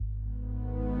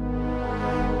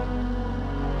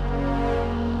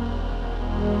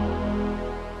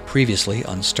Previously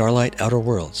on Starlight Outer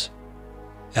Worlds.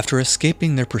 After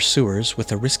escaping their pursuers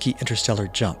with a risky interstellar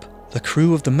jump, the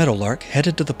crew of the Meadowlark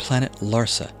headed to the planet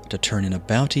Larsa to turn in a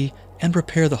bounty and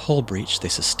repair the hull breach they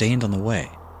sustained on the way.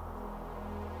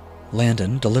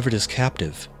 Landon delivered his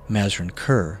captive, Mazrin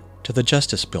Kerr, to the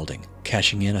Justice Building,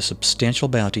 cashing in a substantial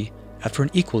bounty after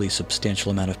an equally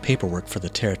substantial amount of paperwork for the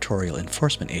Territorial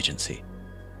Enforcement Agency.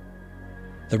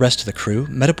 The rest of the crew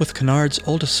met up with Kennard's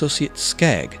old associate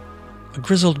Skag, a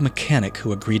grizzled mechanic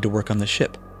who agreed to work on the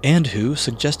ship, and who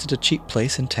suggested a cheap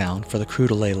place in town for the crew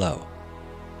to lay low.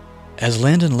 As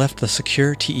Landon left the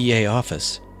secure TEA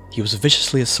office, he was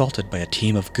viciously assaulted by a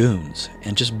team of goons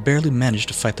and just barely managed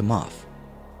to fight them off.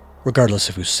 Regardless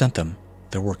of who sent them,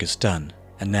 their work is done,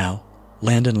 and now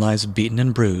Landon lies beaten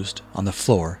and bruised on the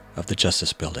floor of the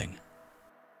Justice Building.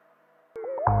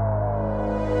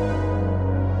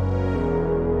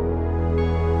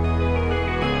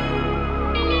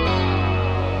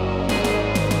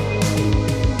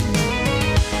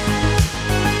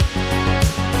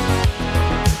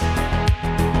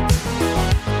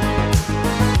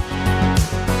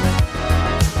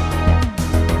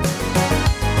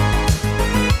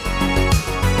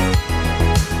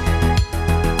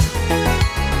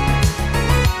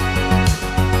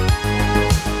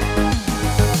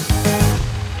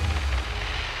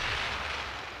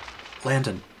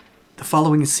 Landon, the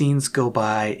following scenes go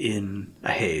by in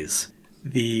a haze.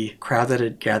 The crowd that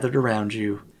had gathered around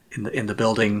you in the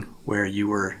building where you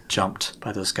were jumped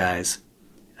by those guys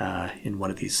in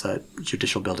one of these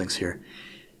judicial buildings here.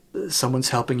 Someone's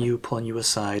helping you, pulling you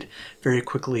aside. Very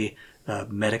quickly,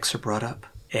 medics are brought up,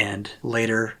 and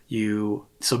later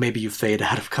so maybe you fade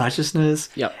out of consciousness.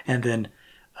 Yep. And then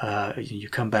you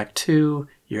come back to.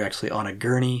 You're actually on a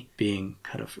gurney, being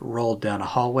kind of rolled down a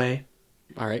hallway.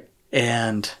 All right.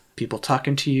 And people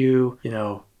talking to you,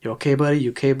 you okay, buddy?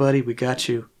 You okay, buddy? We got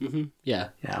you. Mm-hmm. Yeah.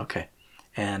 Yeah, okay.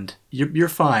 And you're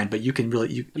fine, but you can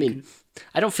really...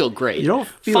 I don't feel great. You don't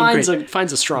feel great.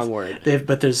 Fine's a strong word.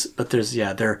 But there's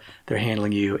yeah, they're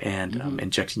handling you and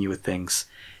injecting you with things,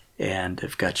 and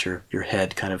they've got your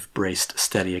head kind of braced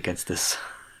steady against this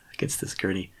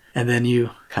gurney. And then you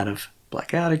kind of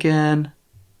black out again.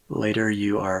 Later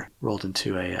you are rolled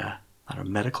into a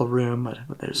medical room.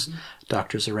 There's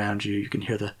doctors around you. You can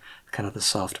hear the kind of the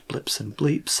soft blips and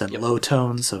bleeps and low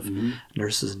tones of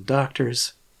nurses and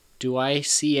doctors. Do I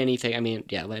see anything? I mean,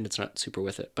 yeah, Landon's not super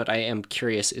with it, but I am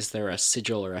curious, is there a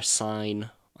sigil or a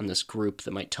sign on this group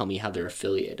that might tell me how they're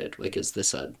affiliated? Like, is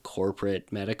this a corporate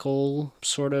medical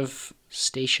sort of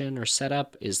station or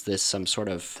setup? Is this some sort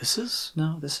of... This is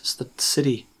the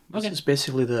city. Okay. This is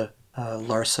basically the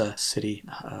Larsa City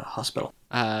Hospital.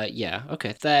 Yeah,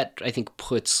 okay. That, I think,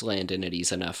 puts Landon at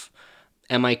ease enough.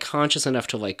 Am I conscious enough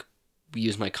to,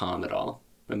 use my comm at all?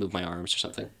 I move my arms or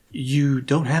something? You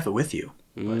don't have it with you.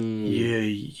 But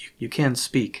you can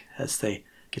speak as they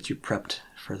get you prepped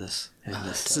for this.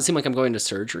 Does it seem like I'm going to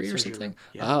surgery or something?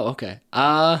 Yeah. Oh, okay.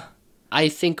 I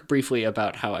think briefly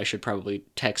about how I should probably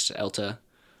text Elta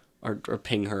or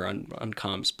ping her on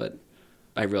comms, but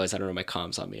I realize I don't know my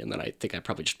comms on me, and then I think I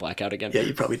probably just black out again. Yeah,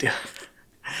 you probably do.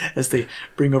 As they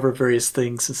bring over various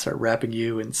things and start wrapping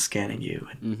you and scanning you.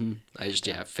 I just,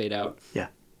 fade out. Yeah.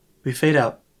 We fade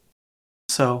out.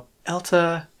 So,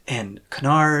 Elta and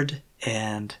Kennard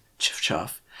and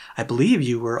Chifchoff, I believe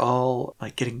you were all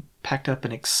getting packed up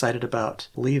and excited about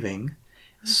leaving.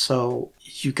 So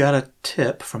you got a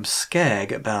tip from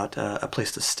Skag about a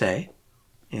place to stay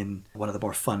in one of the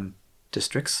more fun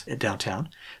districts in downtown.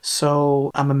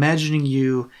 So I'm imagining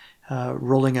you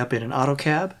rolling up in an auto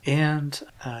cab and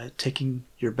taking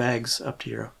your bags up to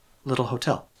your little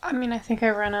hotel. I mean, I think I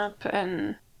run up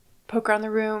and poke around the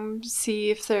room,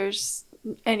 see if there's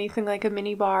anything like a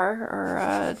mini bar or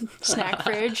a snack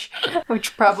fridge,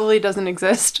 which probably doesn't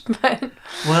exist, but...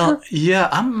 Well, yeah,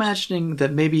 I'm imagining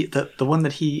that maybe the one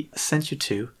that he sent you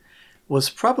to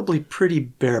was probably pretty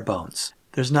bare bones.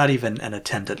 There's not even an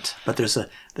attendant, but there's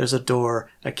a door,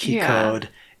 a key code,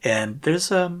 and there's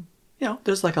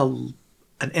there's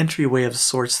an entryway of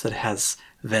sorts that has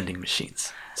vending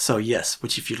machines. So yes,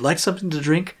 which if you'd like something to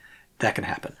drink, that can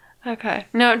happen. Okay.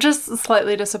 No, just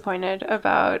slightly disappointed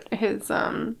about his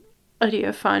idea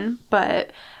of fun,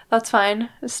 but that's fine.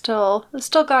 Still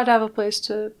got to have a place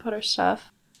to put our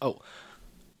stuff. Oh,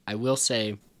 I will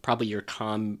say probably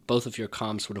both of your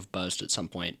comms would have buzzed at some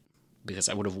point because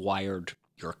I would have wired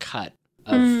your cut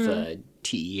of the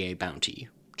TEA bounty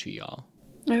to y'all.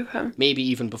 Okay. Maybe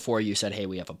even before you said, hey,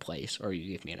 we have a place, or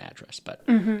you gave me an address, but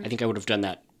I think I would have done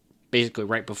that basically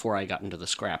right before I got into the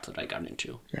scrap that I got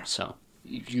into. Yeah. So...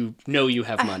 You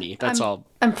have money. That's all.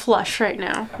 I'm flush right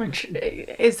now, which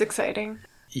is exciting.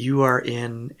 you are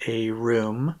in a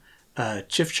room.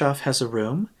 Chifchoff has a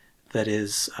room that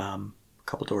is a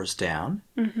couple doors down.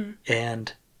 Mm-hmm.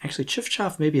 And actually,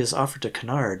 Chifchoff maybe has offered to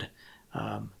Kennard,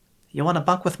 you want to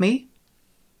bunk with me?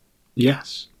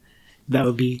 Yes. That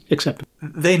would be acceptable.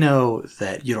 They know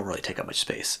that you don't really take up much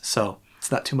space, so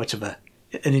it's not too much of an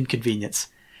inconvenience.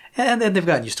 And then they've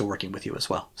gotten used to working with you as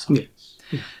well. So. Yes.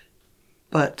 Yeah.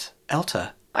 But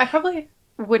Elta... I probably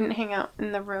wouldn't hang out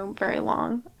in the room very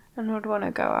long and would want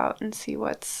to go out and see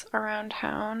what's around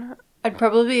town. I'd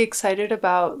probably be excited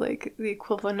about, like, the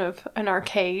equivalent of an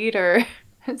arcade or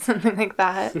something like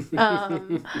that.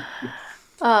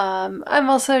 I'm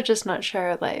also just not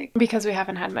sure, like, because we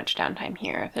haven't had much downtime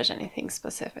here, if there's anything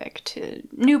specific to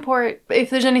Newport. If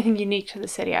there's anything unique to the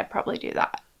city, I'd probably do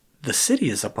that. The city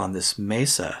is up on this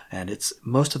mesa, and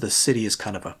most of the city is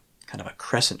kind of a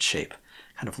crescent shape,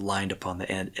 kind of lined up on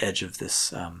the edge of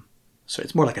this. So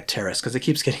it's more like a terrace because it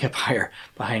keeps getting up higher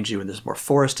behind you, and there's more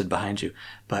forested behind you.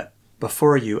 But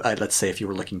before you, let's say if you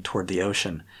were looking toward the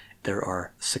ocean, there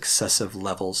are successive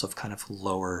levels of kind of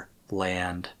lower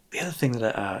land. The other thing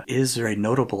that is very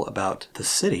notable about the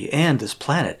city and this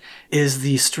planet is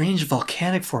the strange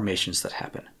volcanic formations that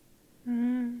happen.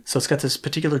 Mm. So it's got this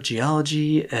particular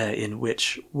geology in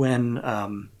which when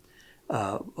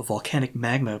a volcanic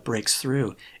magma breaks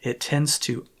through, it tends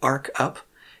to arc up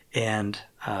and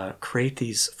create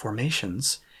these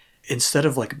formations. Instead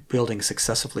of like building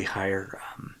successively higher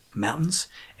mountains,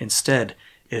 instead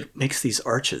it makes these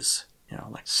arches,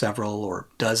 like several or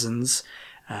dozens,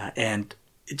 and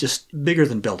just bigger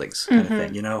than buildings kind of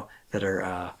thing, that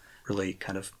are really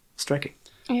kind of striking.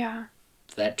 Yeah.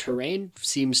 That terrain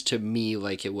seems to me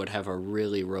like it would have a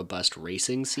really robust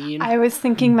racing scene. I was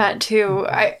thinking that too.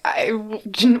 I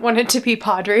didn't want it to be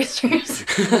pod racers.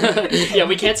 Yeah,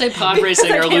 we can't say pod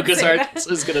racing or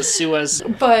LucasArts is going to sue us.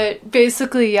 But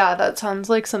basically, yeah, that sounds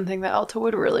like something that Elta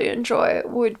would really enjoy.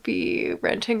 Would be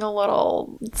renting a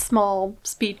little small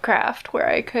speed craft where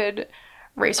I could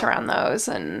race around those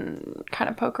and kind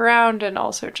of poke around and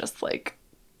also just like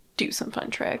do some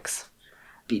fun tricks.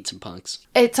 Beat some punks.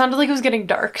 It sounded like it was getting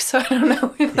dark, so I don't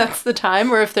know if that's the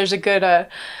time or if there's a good, I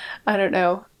don't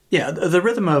know. Yeah, the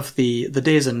rhythm of the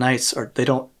days and nights, they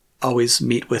don't always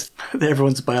meet with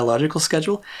everyone's biological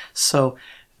schedule, so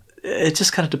it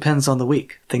just kind of depends on the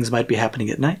week. Things might be happening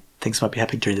at night, things might be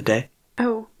happening during the day.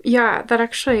 Oh, yeah, that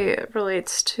actually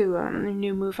relates to a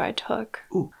new move I took.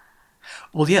 Ooh.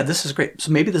 Well, yeah, this is great.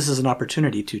 So maybe this is an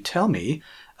opportunity to tell me,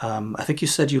 I think you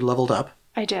said you leveled up.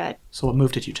 I did. So what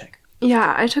move did you take?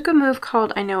 Yeah, I took a move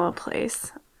called I Know a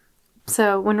Place.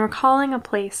 So when recalling a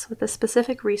place with a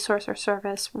specific resource or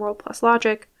service, roll plus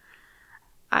logic,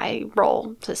 I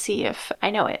roll to see if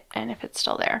I know it and if it's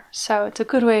still there. So it's a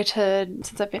good way to,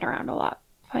 since I've been around a lot,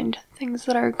 find things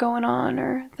that are going on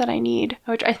or that I need,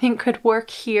 which I think could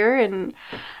work here and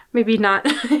maybe not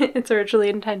its originally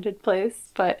intended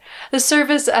place, but the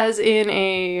service as in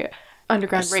a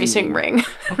underground racing ring.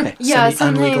 Okay. Yeah,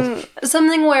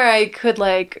 something where I could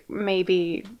like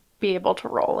maybe be able to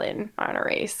roll in on a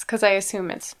race, because I assume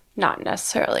it's not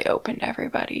necessarily open to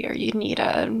everybody, or you need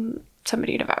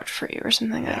somebody to vouch for you or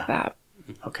something like that.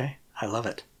 Okay, I love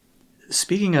it.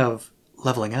 Speaking of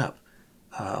leveling up,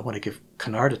 I want to give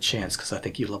Kennard a chance because I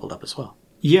think you leveled up as well.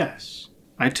 Yes,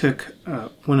 I took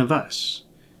one of us,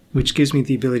 which gives me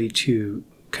the ability to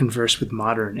converse with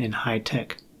modern and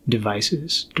high-tech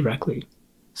devices directly.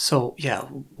 So, yeah,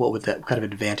 what kind of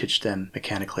advantage then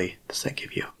mechanically does that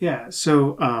give you? Yeah,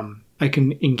 so I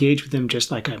can engage with them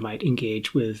just like I might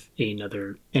engage with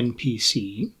another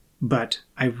NPC, but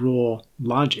I roll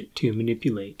logic to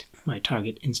manipulate my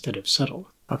target instead of subtle.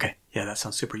 Okay, yeah, that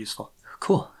sounds super useful.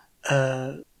 Cool.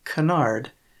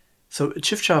 Kennard, so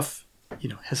Chifchoff,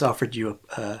 has offered you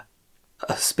a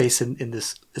space in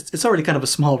this. It's already kind of a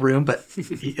small room, but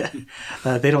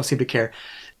they don't seem to care.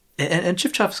 And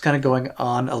Chifchoff's kind of going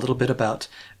on a little bit about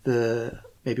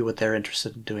maybe what they're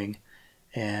interested in doing,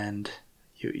 and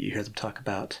you hear them talk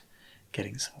about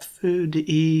getting some food to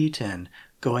eat and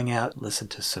going out, listen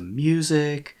to some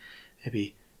music,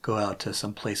 maybe go out to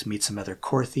some place, meet some other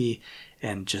Korthi,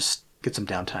 and just get some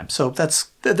downtime. So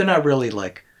they're not really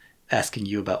like asking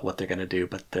you about what they're going to do,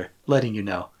 but they're letting you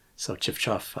know. So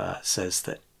Chifchoff says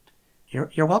that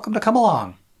you're welcome to come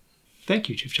along. Thank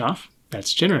you, Chifchoff.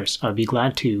 That's generous. I'll be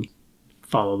glad to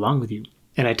follow along with you.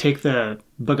 And I take the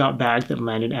bug-out bag that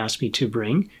Landon asked me to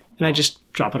bring, and I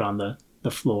just drop it on the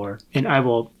floor. And I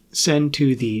will send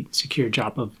to the secure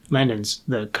job of Landon's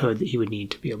the code that he would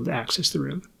need to be able to access the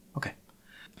room. Okay.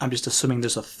 I'm just assuming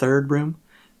there's a third room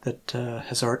that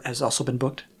has also been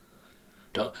booked?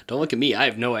 Don't look at me. I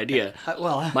have no idea.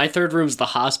 Well, My third room's the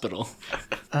hospital.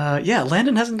 yeah,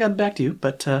 Landon hasn't gotten back to you,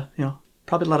 but,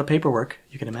 probably a lot of paperwork,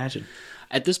 you can imagine.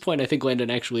 At this point, I think Landon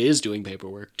actually is doing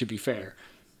paperwork, to be fair.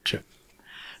 Sure.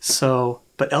 So,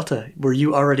 but Elta, were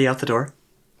you already out the door?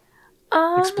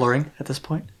 Exploring at this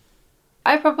point?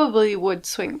 I probably would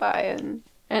swing by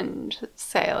and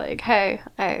say, like, hey,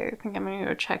 I think I'm going to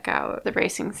go check out the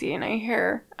racing scene. I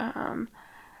hear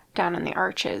down in the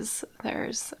arches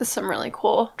there's some really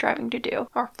cool driving to do.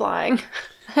 Or flying.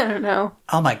 I don't know.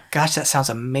 Oh my gosh, that sounds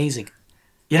amazing.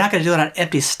 You're not going to do it on an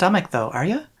empty stomach, though, are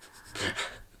you?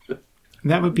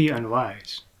 That would be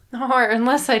unwise. Or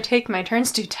unless I take my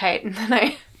turns too tight and then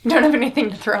I don't have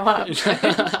anything to throw up.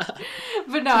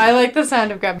 But no, I like the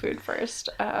sound of grab food first.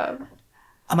 I'm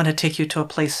going to take you to a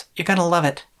place. You're going to love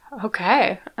it.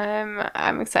 Okay,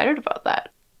 I'm excited about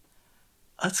that.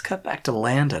 Let's cut back to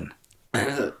Landon.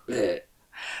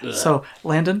 So,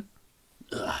 Landon,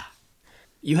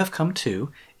 you have come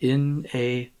to in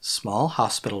a small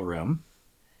hospital room.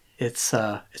 It's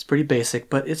pretty basic,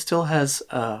 but it still has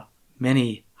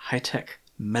many high-tech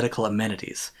medical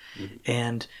amenities. Mm-hmm.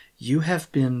 And you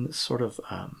have been sort of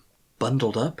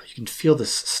bundled up. You can feel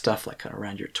this stuff like kind of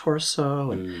around your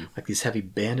torso and like these heavy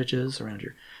bandages around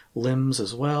your limbs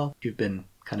as well. You've been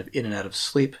kind of in and out of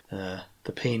sleep. The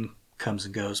pain comes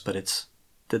and goes, but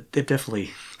they've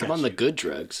definitely got I'm on the good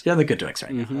drugs. You're on the good drugs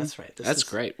right now. That's right. That's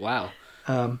great. Wow.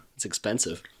 It's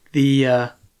expensive.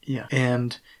 Yeah,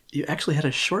 and you actually had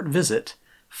a short visit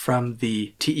from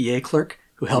the TEA clerk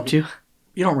who helped you.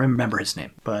 You don't remember his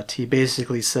name, but he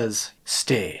basically says,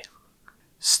 Stay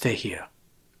here.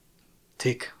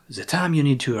 Take the time you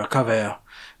need to recover,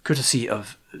 courtesy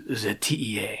of the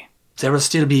TEA. There will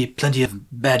still be plenty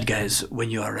of bad guys when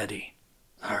you are ready.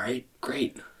 All right,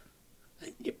 great.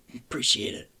 I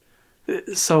appreciate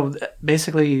it. So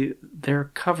basically,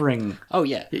 they're covering. Oh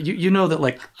yeah, you know that,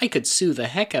 like, I could sue the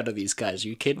heck out of these guys. Are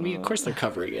you kidding me? Of course they're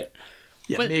covering it.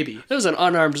 Yeah, but maybe it was an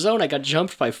unarmed zone. I got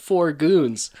jumped by 4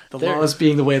 goons. The laws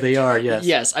being the way they are. Yes.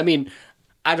 Yes. I mean,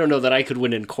 I don't know that I could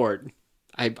win in court.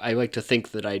 I like to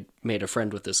think that I made a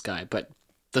friend with this guy, but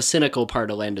the cynical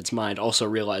part of Landon's mind also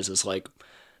realizes, like,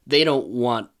 they don't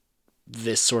want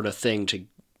this sort of thing to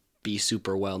be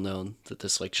super well known, that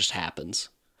this, like, just happens.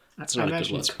 It's not I a good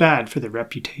imagine look. it's bad for the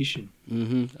reputation.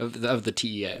 Of the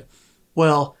TEA.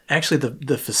 Well, actually,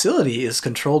 the facility is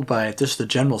controlled by just the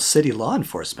general city law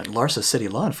enforcement, Larsa City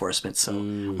Law Enforcement, so,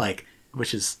 like,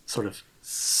 which is sort of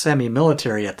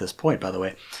semi-military at this point, by the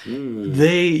way.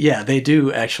 They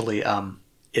do actually,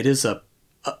 it is a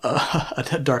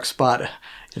dark spot,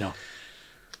 you know.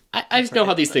 I know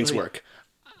how these things work.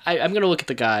 I'm going to look at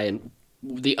the guy, and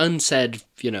the unsaid,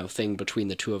 thing between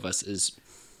the two of us is,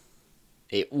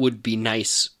 it would be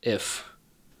nice if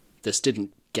this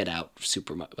didn't get out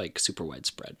super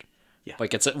widespread. Yeah.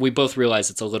 Like, we both realize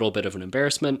it's a little bit of an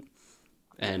embarrassment,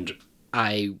 and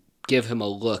I give him a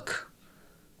look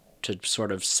to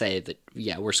sort of say that,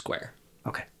 yeah, we're square.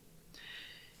 Okay.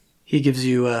 He gives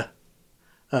you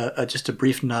just a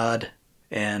brief nod,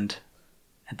 and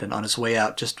then on his way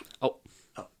out, just... Oh.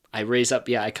 I raise up,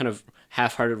 I kind of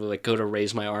half-heartedly, like, go to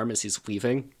raise my arm as he's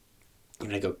leaving,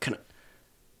 and I go, Can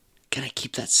I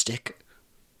keep that stick?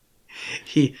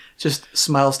 He just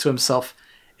smiles to himself,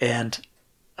 and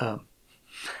out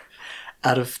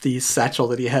of the satchel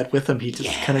that he had with him, he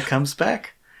just kind of comes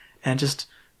back and just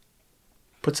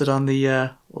puts it on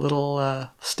the little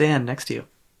stand next to you.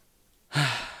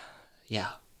 Yeah.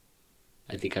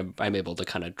 I think I'm able to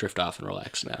kind of drift off and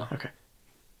relax now. Okay.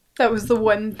 That was the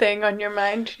one thing on your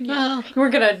mind. You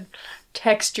weren't gonna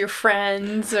text your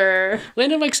friends or...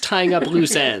 Landon likes tying up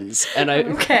loose ends, and I...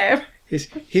 Okay.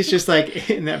 He's just like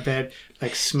in that bed,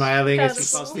 like smiling as he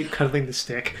falls asleep, cuddling the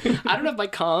stick. I don't have my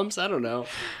comms. I don't know.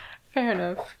 Fair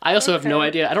enough. I also have no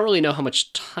idea. I don't really know how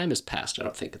much time has passed. I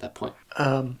don't think at that point.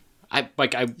 I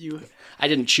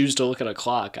didn't choose to look at a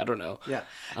clock. I don't know. Yeah.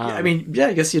 I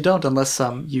guess you don't unless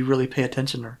you really pay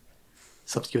attention or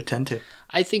something you attend to.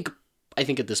 I think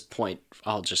at this point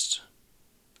I'll just...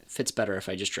 It fits better if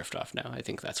I just drift off now. I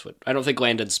think that's what... I don't think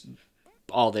Landon's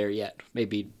all there yet.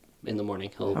 Maybe in the morning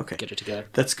he'll get it together.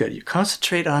 That's good. You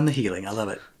concentrate on the healing. I love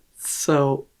it.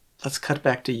 So let's cut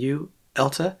back to you,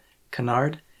 Elta,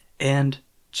 Canard, and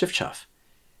Chifchaff.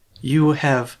 You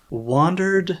have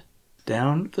wandered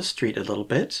down the street a little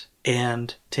bit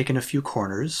and taken a few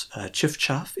corners.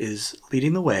 Chifchaff is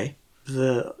leading the way.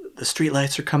 The street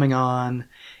lights are coming on,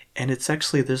 and it's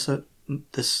actually there's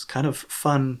this kind of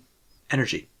fun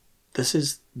energy. This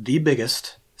is the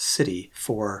biggest city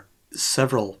for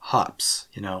several hops,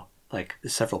 like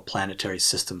several planetary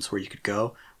systems where you could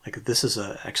go. Like, this is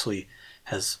actually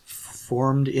has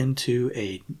formed into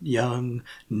a young,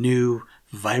 new,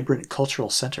 vibrant cultural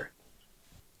center.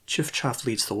 Chifchaff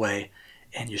leads the way,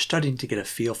 and you're starting to get a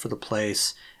feel for the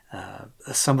place.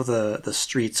 Some of the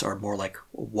streets are more like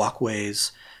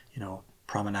walkways,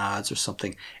 promenades or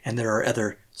something, and there are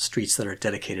other streets that are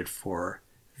dedicated for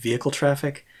vehicle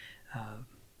traffic.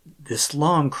 This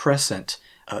long crescent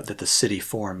that the city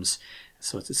forms,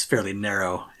 so it's fairly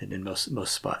narrow in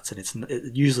most spots,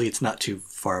 and usually it's not too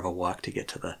far of a walk to get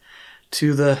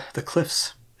to the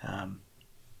cliffs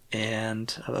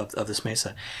and of this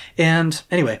mesa. And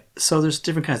anyway, so there's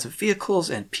different kinds of vehicles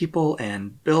and people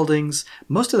and buildings.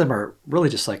 Most of them are really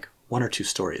just like 1 or 2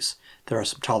 stories. There are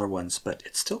some taller ones, but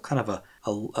it's still kind of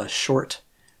a short,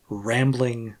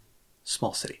 rambling,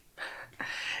 small city.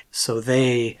 So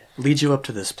they lead you up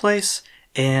to this place,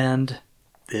 and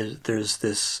there's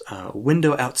this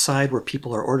window outside where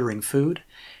people are ordering food,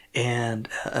 and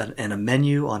a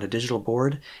menu on a digital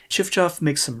board. Chifchaff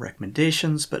makes some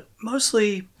recommendations, but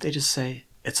mostly they just say,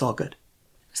 it's all good.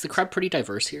 Is the crowd pretty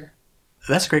diverse here?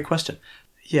 That's a great question.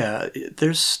 Yeah,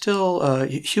 there's still,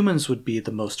 humans would be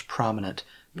the most prominent,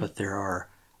 but there are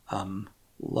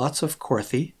lots of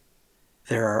Korthi.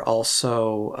 There are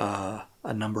also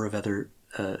a number of other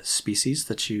species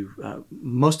that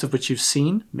most of which you've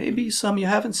seen, maybe some you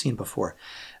haven't seen before.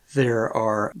 There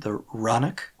are the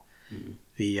Rannoch,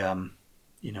 the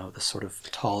sort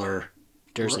of taller,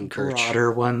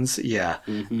 broader ones,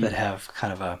 that have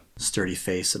kind of a sturdy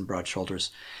face and broad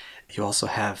shoulders. You also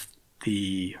have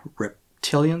the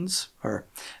reptilians,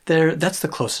 that's the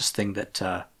closest thing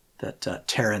that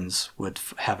Terrans would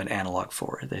have an analog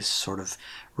for. They sort of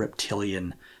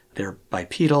reptilian. They're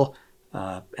bipedal,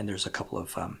 and there's a couple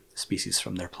of species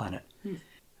from their planet.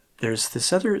 There's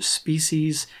this other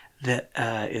species that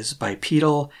is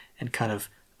bipedal and kind of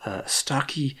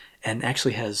stocky and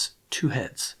actually has 2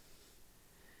 heads.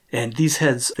 And these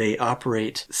heads, they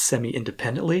operate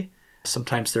semi-independently.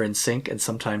 Sometimes they're in sync, and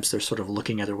sometimes they're sort of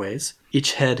looking other ways.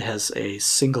 Each head has a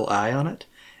single eye on it,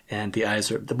 and the eyes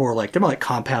they're more like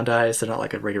compound eyes. They're not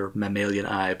like a regular mammalian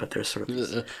eye, but they're sort of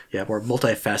more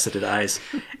multifaceted eyes.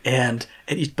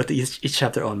 But they each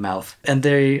have their own mouth, and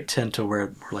they tend to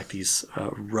wear more like these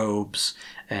robes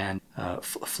and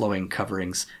flowing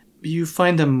coverings. You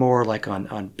find them more like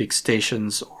on big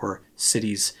stations or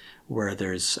cities where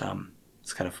there's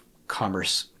this kind of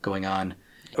commerce going on,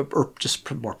 or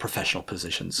just more professional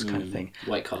positions kind of thing.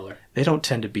 White collar. They don't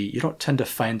tend to be, you don't tend to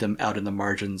find them out in the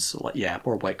margins.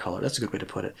 More white collar. That's a good way to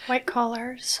put it. White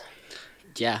collars.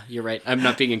 Yeah, you're right. I'm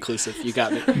not being inclusive. You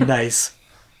got me. Nice.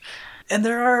 And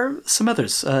there are some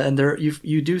others, and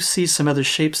you do see some other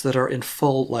shapes that are in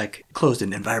full, closed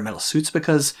in environmental suits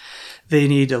because they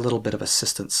need a little bit of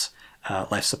assistance,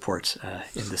 life support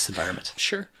in this environment.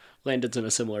 Sure. Landon's in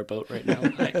a similar boat right now.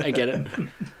 I get it.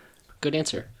 Good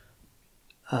answer.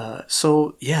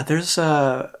 There's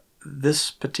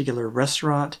this particular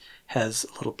restaurant has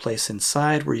a little place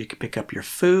inside where you can pick up your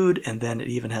food, and then it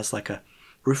even has like a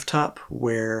rooftop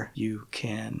where you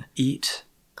can eat.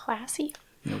 Classy.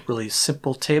 Really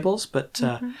simple tables, but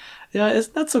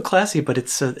it's not so classy, but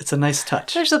it's a nice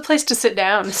touch. There's a place to sit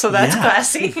down, so that's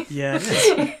classy. Yeah,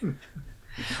 it is.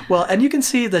 Well, and you can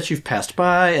see that you've passed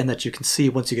by, and that you can see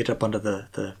once you get up onto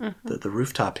the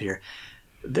rooftop here.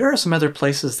 There are some other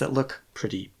places that look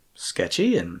pretty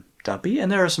sketchy and dumpy,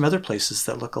 and there are some other places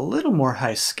that look a little more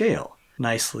high scale,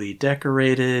 nicely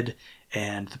decorated,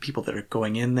 and the people that are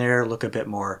going in there look a bit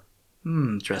more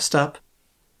dressed up.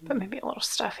 But maybe a little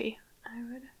stuffy, I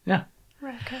would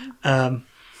reckon.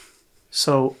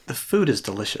 So the food is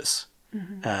delicious.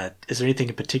 Is there anything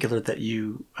in particular that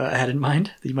you had in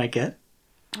mind that you might get?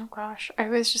 Oh gosh, I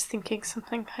was just thinking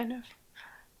something kind of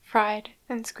fried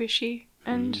and squishy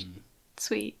and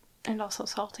sweet and also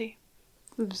salty.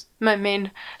 It was my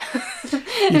main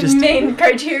main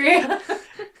criteria.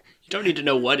 You don't need to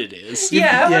know what it is. You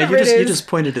just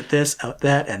pointed at this,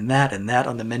 that, and that, and that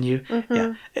on the menu.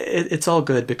 Yeah, it's all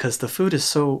good because the food is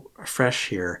so fresh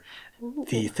here. Ooh.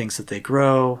 The things that they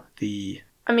grow,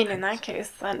 I mean, in that case,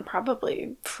 then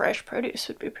probably fresh produce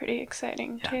would be pretty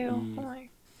exciing too.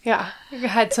 You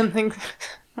had something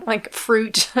like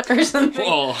fruit or something.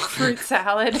 Whoa. Fruit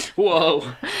salad.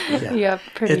 Whoa. Yeah,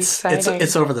 pretty exciting.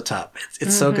 It's over the top.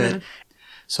 It's so good.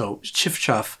 So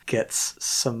Chifchaff gets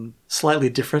some slightly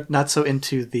different, not so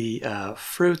into the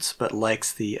fruits, but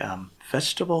likes the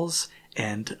vegetables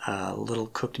and little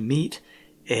cooked meat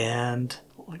and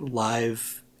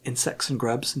live insects and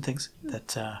grubs and things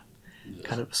that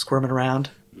kind of squirming around.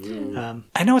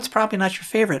 I know it's probably not your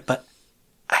favorite, but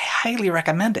I highly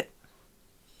recommend it.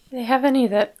 Do they have any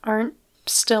that aren't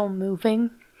still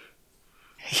moving?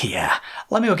 Yeah,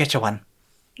 let me go get you one.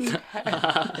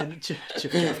 And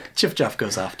Chiff Joff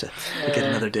goes off to get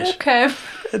another dish. Okay.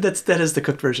 That is the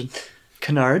cooked version.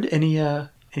 Canard,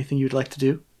 anything you'd like to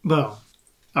do? Well,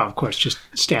 of course, just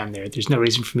stand there. There's no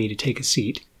reason for me to take a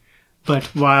seat. But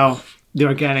while the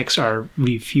organics are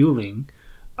refueling,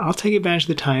 I'll take advantage of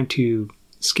the time to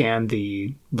scan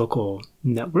the local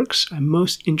networks. I'm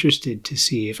most interested to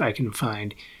see if I can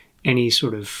find any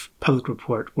sort of public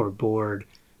report or board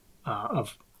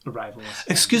of arrivals.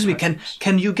 Excuse me,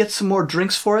 can you get some more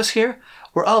drinks for us here?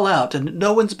 We're all out, and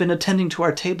no one's been attending to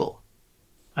our table.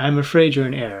 I'm afraid you're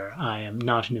in error. I am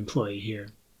not an employee here.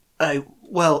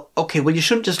 Well, you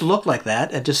shouldn't just look like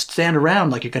that and just stand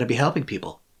around like you're going to be helping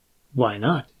people. Why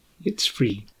not? It's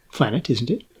free planet, isn't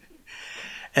it?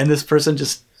 And this person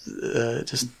just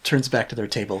turns back to their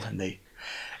table and they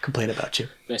complain about you.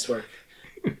 Nice work.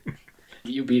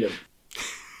 You beat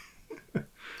him.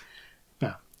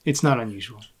 No, it's not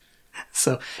unusual.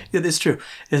 So, it's true.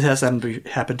 It has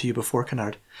happened to you before,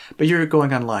 Canard. But you're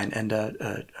going online, and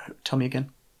tell me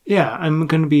again. Yeah, I'm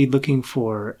going to be looking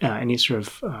for any sort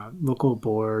of local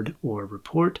board or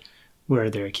report where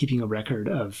they're keeping a record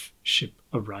of ship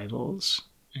arrivals.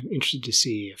 I'm interested to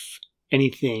see if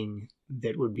anything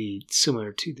that would be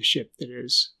similar to the ship that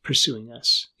is pursuing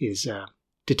us is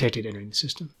detected entering the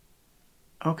system.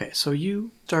 Okay, so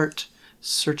you start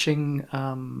searching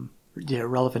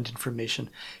relevant information.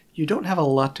 You don't have a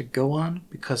lot to go on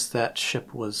because that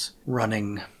ship was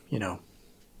running,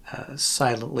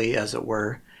 silently, as it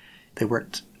were. They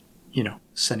weren't,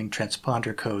 sending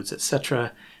transponder codes,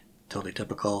 etc. Totally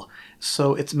typical.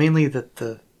 So it's mainly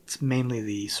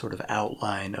the sort of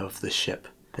outline of the ship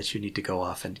that you need to go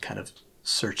off and kind of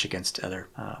search against other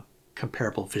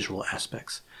comparable visual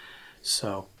aspects.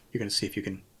 So you're going to see if you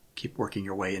can keep working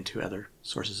your way into other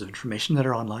sources of information that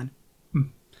are online.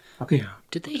 Okay. Yeah.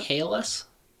 Did they hail us?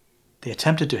 They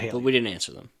attempted to hail But you. we didn't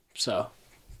answer them. So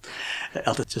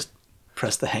Elta just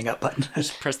pressed the hang up button.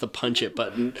 just press the punch it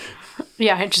button.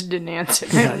 Yeah, I just didn't answer.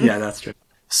 yeah, that's true.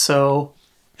 So,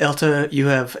 Elta, you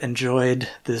have enjoyed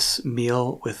this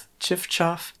meal with Chiff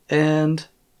Chaff and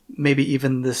maybe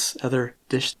even this other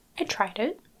dish. I tried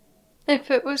it.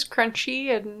 If it was crunchy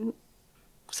and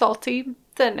salty,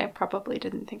 then I probably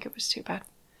didn't think it was too bad.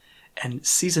 And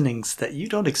seasonings that you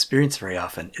don't experience very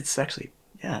often. It's actually,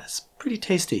 it's pretty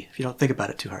tasty if you don't think about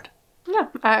it too hard. No,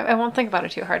 I won't think about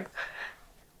it too hard.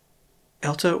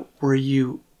 Elta, were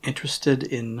you interested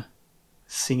in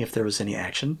seeing if there was any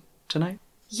action tonight?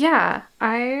 Yeah,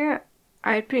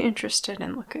 I'd be interested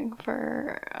in looking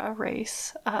for a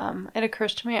race. It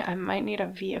occurs to me I might need a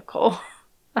vehicle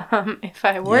if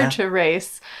I were to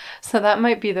race. So that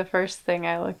might be the first thing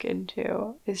I look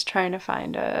into, is trying to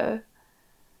find I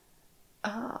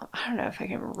don't know if I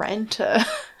can rent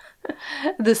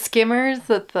the skimmers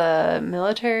that the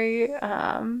military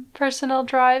personnel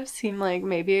drive seem like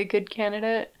maybe a good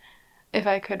candidate. If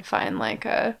I could find like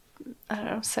a, I don't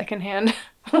know, secondhand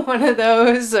one of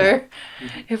those, or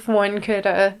if one could,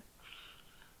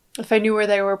 if I knew where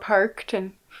they were parked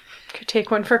and could take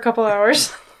one for a couple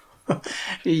hours.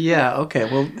 Yeah, okay.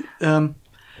 Well,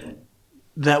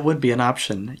 that would be an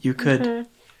option. You could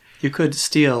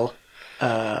steal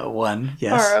one,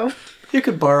 yes. Borrow. You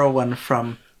could borrow one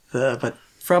from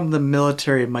the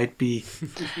military might be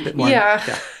a bit more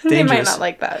dangerous. They might not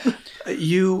like that.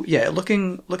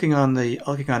 Looking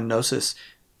on Gnosis,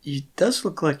 it does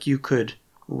look like you could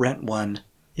rent one.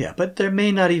 Yeah, but there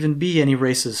may not even be any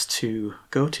races to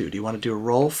go to. Do you want to do a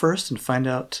roll first and find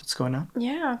out what's going on?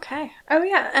 Yeah, okay. Oh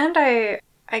yeah, and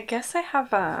I guess I have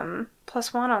 +1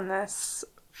 on this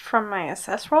from my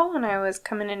assess roll when I was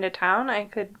coming into town.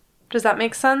 Does that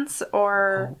make sense?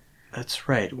 Or that's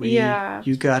right.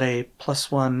 You got a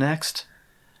 +1 next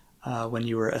when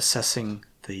you were assessing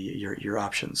your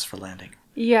options for landing.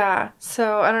 Yeah,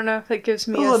 so I don't know if it gives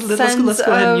me a let's go sense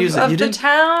ahead and use it. of the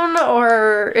town,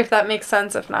 or if that makes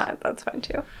sense. If not, that's fine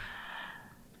too.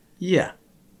 Yeah.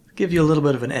 Give you a little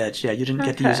bit of an edge. Yeah, you didn't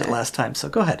get to use it last time, so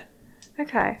go ahead.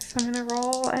 Okay, so I'm going to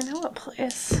roll I know a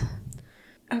place.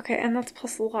 Okay, and that's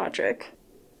plus logic.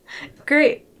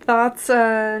 Great. That's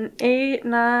an 8,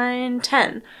 9,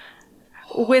 10.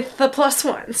 With the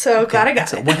 +1, so glad I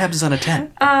got it. What happens on a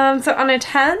 10? So on a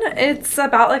 10, it's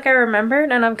about like I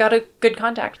remembered, and I've got a good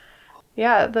contact.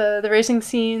 Yeah, the racing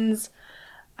scenes,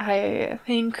 I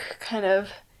think, kind of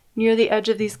near the edge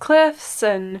of these cliffs,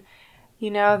 and,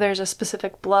 there's a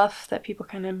specific bluff that people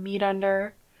kind of meet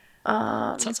under.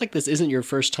 Sounds like this isn't your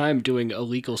first time doing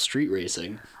illegal street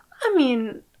racing. I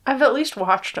mean, I've at least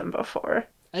watched them before.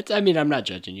 I'm not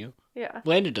judging you. Yeah.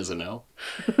 Landon doesn't know.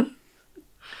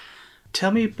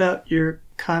 Tell me about your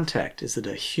contact. Is it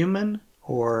a human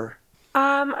or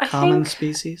I Common think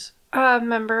species? a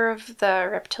member of the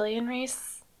reptilian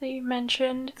race that you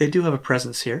mentioned. They do have a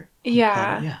presence here. on the Yeah.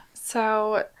 planet, yeah.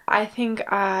 So I think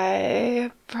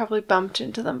I probably bumped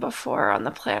into them before on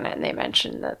the planet and they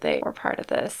mentioned that they were part of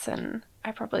this and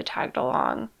I probably tagged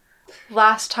along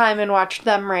last time and watched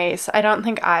them race. I don't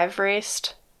think I've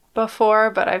raced before,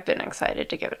 but I've been excited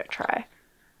to give it a try.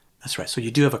 That's right. So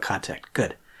you do have a contact.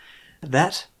 Good.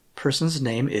 That person's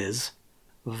name is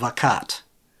Vakat.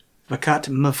 Vakat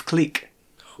Mvklik.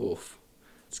 Oof.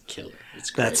 It's killer. It's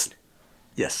great. That's,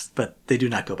 yes, but they do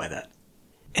not go by that.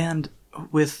 And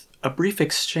with a brief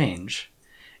exchange,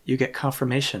 you get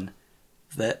confirmation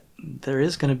that there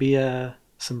is going to be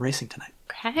some racing tonight.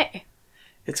 Okay.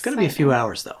 It's going to be a few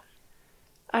hours, though.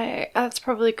 That's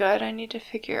probably good. I need to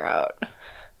figure out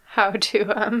how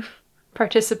to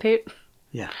participate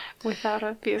Yeah. without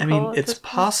a vehicle. I mean, at it's this point.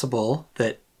 possible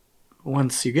that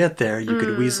once you get there, you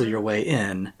could weasel your way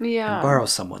in Yeah. and borrow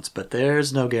someone's, but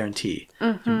there's no guarantee.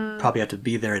 You probably have to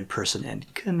be there in person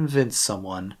and convince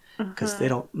someone because they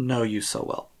don't know you so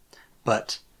well.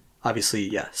 But obviously,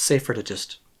 yeah, safer to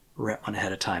just rent one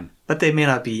ahead of time. But they may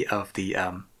not be of the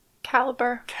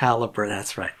Caliber. caliber.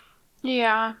 That's right.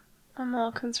 Yeah, I'm a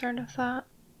little concerned with that.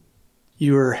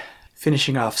 You were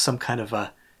finishing off some kind of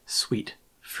a sweet,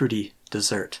 fruity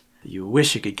dessert that you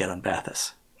wish you could get on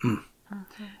Bathos.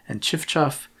 And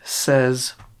Chifchov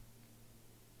says,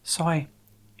 "So I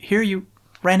hear you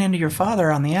ran into your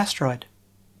father on the asteroid."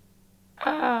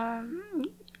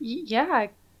 Yeah, I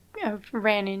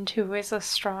ran into is a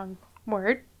strong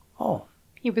word. Oh,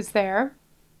 He was there.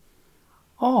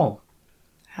 oh.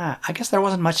 I guess there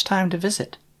wasn't much time to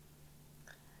visit.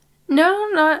 No,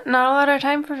 not a lot of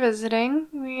time for visiting.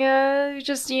 We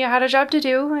just had a job to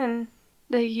do, and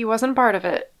he wasn't part of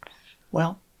it.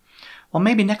 Well,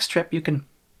 maybe next trip you can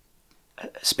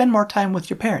spend more time with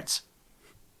your parents.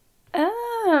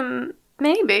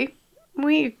 Maybe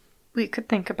we could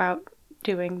think about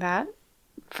doing that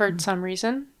for some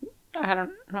reason. I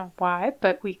don't know why,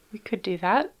 but we could do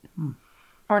that,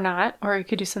 or not, or we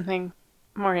could do something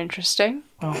more interesting.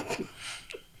 Well,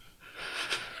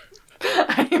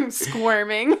 I am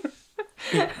squirming.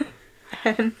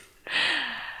 And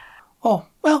oh,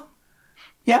 well,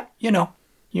 yeah,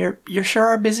 you're sure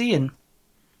are busy and,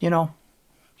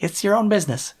 it's your own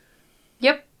business.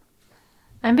 yep,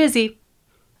 I'm busy.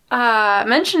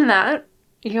 Mention that.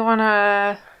 You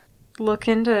wanna look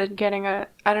into getting I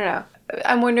don't know.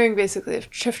 I'm wondering basically if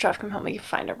Chifchov can help me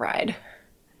find a ride.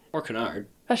 Or Kennard.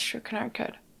 That's true, Kennard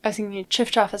could. I was thinking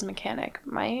Chifchov as a mechanic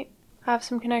might have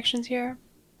some connections here.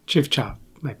 Chifchop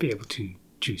might be able to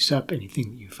juice up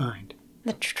anything that you find.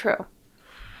 That's true.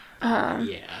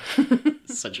 Yeah.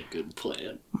 Such a good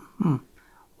plan.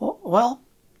 Well,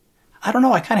 I don't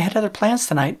know. I kind of had other plans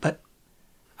tonight, but,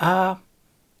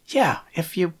 yeah,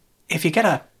 if you get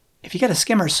a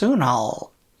skimmer soon,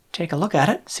 I'll take a look at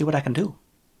it, see what I can do.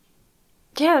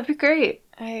 Yeah, that'd be great.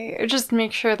 I just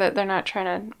make sure that they're not trying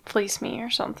to fleece me or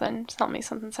something. Sell me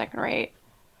something second rate.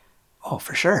 Oh,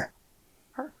 for sure.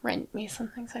 Or rent me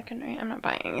something second rate. I'm not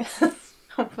buying it.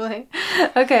 Hopefully.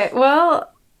 Okay,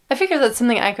 well, I figure that's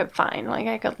something I could find. Like,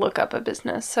 I could look up a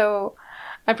business. So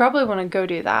I'd probably want to go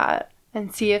do that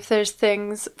and see if there's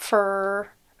things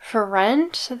for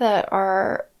rent that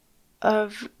are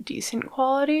of decent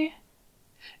quality.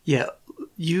 Yeah,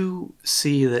 you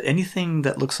see that anything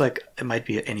that looks like it might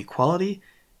be any quality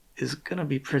is going to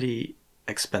be pretty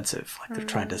expensive. Like they're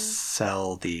trying to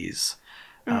sell these.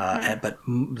 But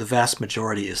the vast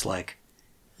majority is like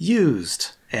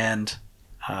used and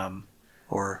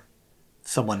or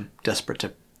someone desperate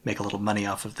to make a little money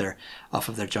off of their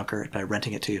junker by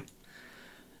renting it to you.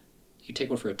 You can take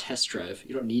one for a test drive.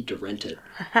 You don't need to rent it.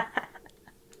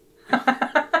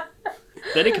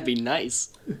 Then it could be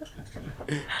nice.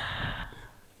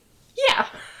 Yeah,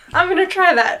 I'm gonna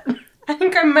try that. I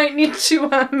think I might need to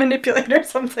manipulate or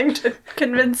something to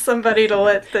convince somebody to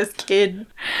let this kid.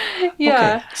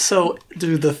 Yeah. Okay, so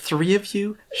do the three of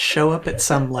you show up at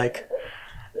some like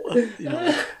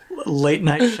late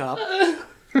night shop?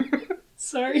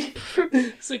 Sorry.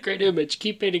 It's a great image.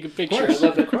 Keep painting a picture. I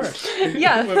love it. Of course.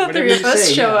 Yeah, the Whatever three of you us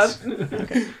say, show yes.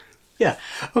 up. Yeah.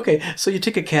 Okay. So you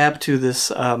take a cab to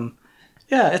this.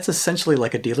 It's essentially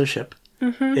like a dealership,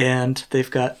 and they've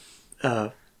got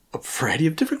a variety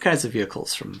of different kinds of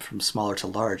vehicles, from smaller to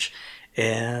large,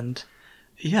 and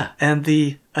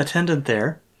the attendant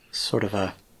there, sort of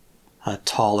a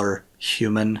taller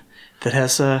human that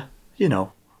has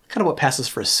kind of what passes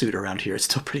for a suit around here. It's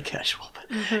still pretty casual, but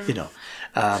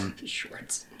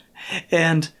Shorts.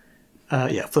 and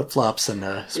flip flops and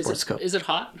a sports coat. Is it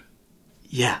hot?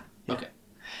 Yeah. Okay.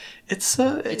 It's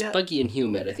yeah, buggy and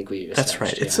humid, I think we that's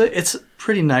right. established, It's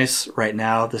pretty nice right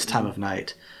now this time of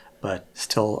night, but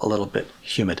still a little bit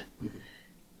humid.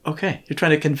 Okay, you're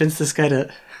trying to convince this guy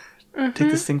to take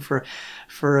this thing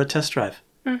for a test drive.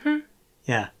 Mm-hmm.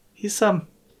 Yeah, he's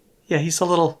a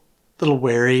little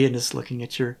wary and is looking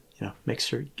at your, make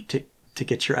sure to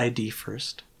get your ID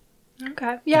first.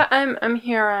 Okay. Yeah, I'm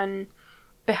here on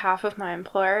behalf of my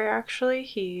employer, actually.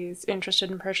 He's interested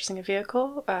in purchasing a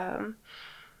vehicle.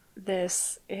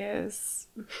 This is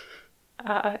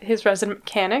his resident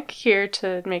mechanic here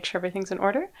to make sure everything's in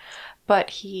order. But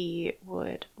he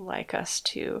would like us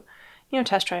to,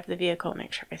 test drive the vehicle,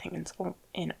 make sure everything's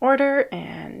in order.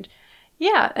 And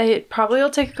yeah, it probably will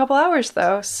take a couple hours,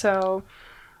 though. So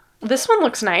this one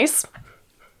looks nice.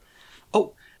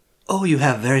 Oh, you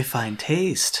have very fine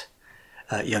taste,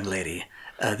 young lady.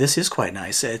 This is quite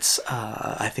nice.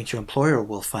 I think your employer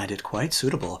will find it quite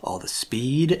suitable. All the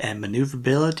speed and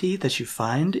maneuverability that you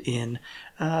find in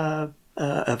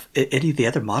of any of the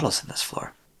other models in this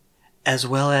floor, as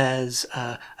well as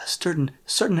a certain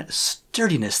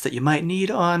sturdiness that you might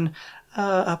need on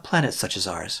a planet such as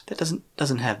ours that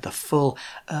doesn't have the full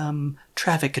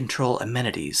traffic control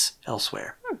amenities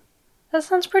elsewhere. That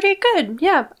sounds pretty good.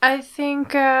 Yeah, I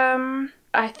think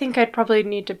I'd probably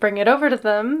need to bring it over to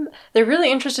them. They're really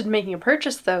interested in making a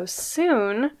purchase, though,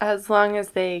 soon, as long as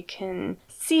they can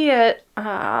see it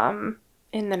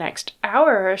in the next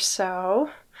hour or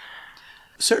so.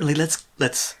 Certainly,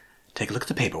 let's take a look at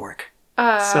the paperwork.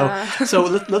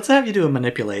 So let's have you do a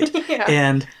manipulate. Yeah.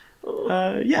 And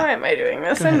Why am I doing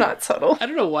this? I'm not subtle. I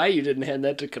don't know why you didn't hand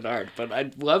that to Kennard, but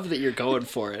I love that you're going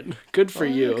for it. Good for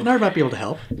you. Kennard might be able to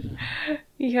help.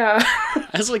 Yeah.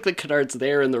 I was like the Kennard's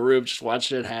there in the room just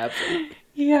watching it happen.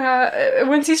 Yeah.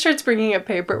 Once he starts bringing up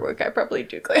paperwork, I probably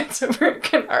do glance over at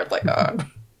Kennard like, oh.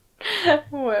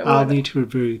 What? I'll need to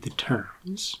review the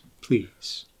terms,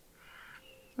 please.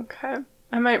 Okay.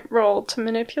 I might roll to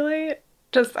manipulate.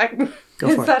 Go for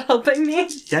Is that helping me?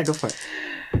 Yeah, go for it.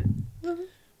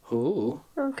 Ooh.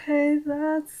 Okay,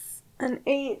 that's an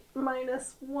 8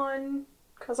 minus 1,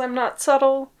 because I'm not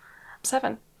subtle.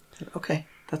 7. Okay,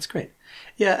 that's great.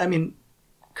 Yeah, I mean,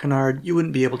 Kennard, you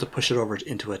wouldn't be able to push it over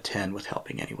into a 10 with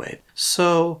helping anyway.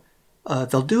 So,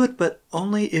 they'll do it, but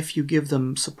only if you give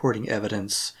them supporting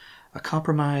evidence, a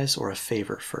compromise, or a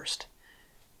favor first.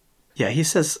 Yeah,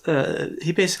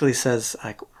 he basically says,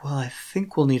 like, well, I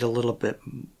think we'll need a little bit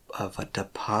of a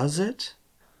deposit.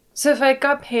 So if I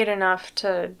got paid enough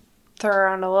to throw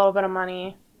around a little bit of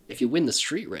money... If you win the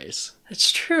street race...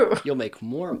 That's true. You'll make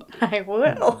more money. I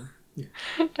will. Yeah.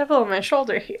 Devil on my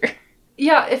shoulder here.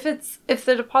 Yeah, if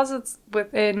the deposit's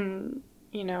within,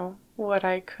 what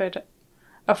I could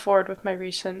afford with my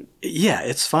recent... Yeah,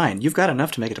 it's fine. You've got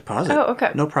enough to make a deposit. Oh,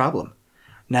 okay. No problem.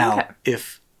 Now, okay.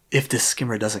 If this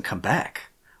skimmer doesn't come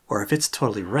back, or if it's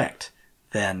totally wrecked,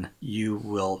 then you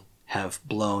will have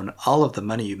blown all of the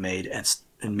money you made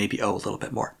and maybe owe a little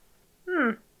bit more.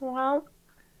 Well...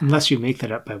 Unless you make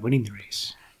that up by winning the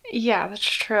race. Yeah, that's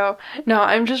true. No,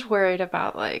 I'm just worried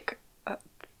about,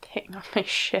 paying off my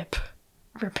ship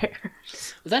repairs.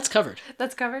 Well, that's covered.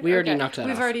 That's covered? We already knocked that off.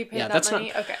 We've already paid that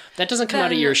money? Okay. That doesn't come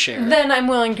out of your share. Then I'm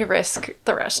willing to risk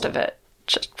the rest of it,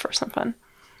 just for some fun.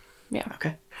 Yeah.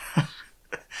 Okay.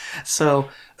 So,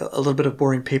 a little bit of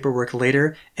boring paperwork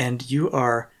later, and you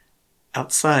are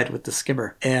outside with the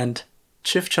skimmer, and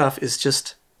Chiffchaff is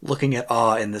just looking at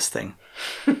awe in this thing.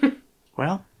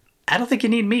 Well, I don't think you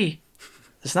need me.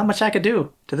 There's not much I could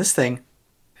do to this thing.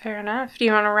 Fair enough. Do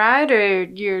you want to ride, or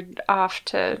you're off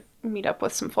to meet up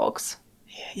with some folks?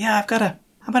 Yeah, I'm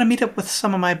gonna meet up with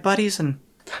some of my buddies and...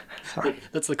 Sorry.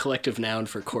 That's the collective noun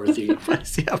for Korthy.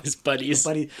 Yeah, his buddies.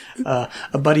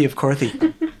 A buddy of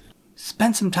Korthy.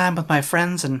 Spend some time with my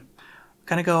friends and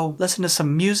gonna go listen to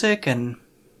some music and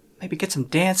maybe get some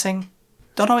dancing.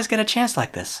 Don't always get a chance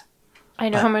like this. I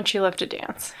know how much you love to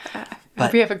dance.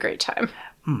 Hope you have a great time.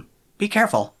 Be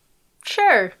careful.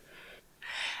 Sure.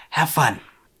 Have fun.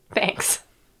 Thanks.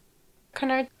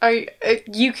 Kennard,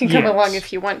 you can come along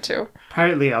if you want to.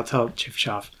 Privately, I'll tell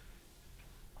Chiffchaff,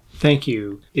 thank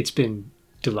you. It's been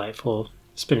delightful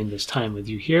spending this time with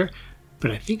you here, but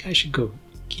I think I should go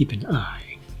keep an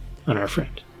eye on our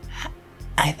friend.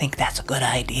 I think that's a good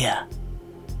idea.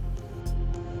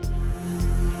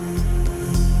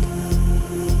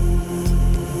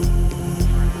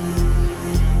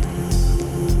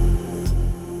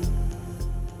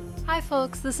 Hi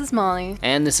folks, this is Molly.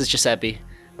 And this is Giuseppe.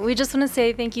 We just want to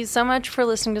say thank you so much for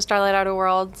listening to Starlight Outer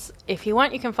Worlds. If you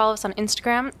want, you can follow us on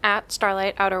Instagram at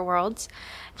Starlight Outer Worlds.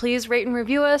 Please rate and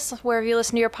review us wherever you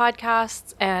listen to your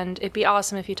podcasts, and it'd be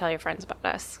awesome if you tell your friends about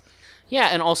us. Yeah,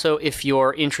 and also if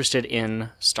you're interested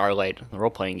in Starlight, the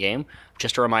role-playing game,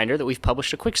 just a reminder that we've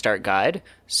published a quick start guide,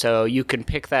 so you can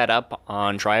pick that up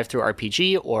on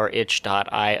DriveThruRPG or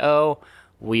itch.io.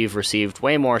 We've received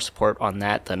way more support on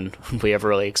that than we ever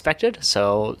really expected,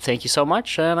 so thank you so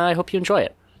much, and I hope you enjoy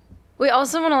it. We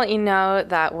also want to let you know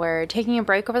that we're taking a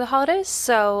break over the holidays,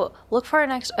 so look for our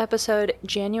next episode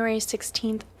January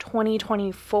 16th,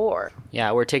 2024.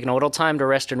 Yeah, we're taking a little time to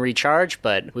rest and recharge,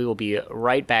 but we will be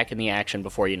right back in the action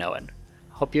before you know it.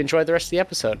 Hope you enjoyed the rest of the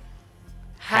episode.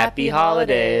 Happy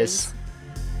holidays!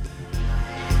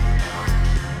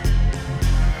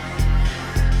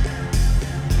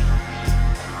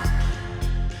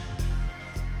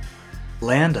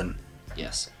 Landon,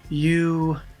 Yes.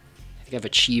 you... I think I've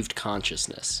achieved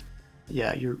consciousness.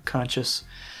 Yeah, you're conscious.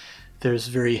 There's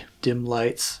very dim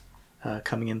lights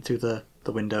coming in through the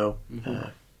window.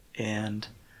 And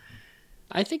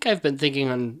I think I've been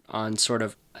thinking on sort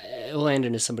of...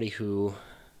 Landon is somebody who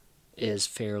is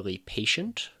fairly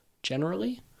patient,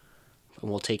 generally, and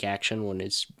will take action when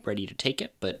it's ready to take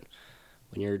it, but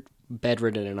when you're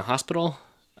bedridden in a hospital,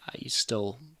 there's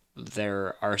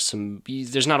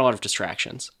not a lot of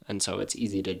distractions, and so it's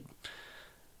easy to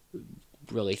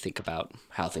really think about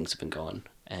how things have been going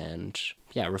and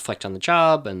reflect on the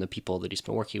job and the people that he's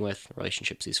been working with,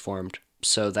 relationships he's formed.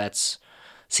 So that's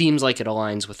seems like it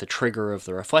aligns with the trigger of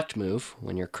the reflect move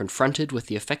when you're confronted with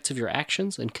the effects of your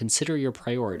actions and consider your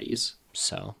priorities.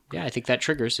 So I think that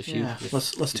triggers if you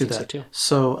let's you do think that. so too.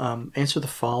 So answer the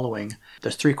following.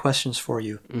 There's 3 questions for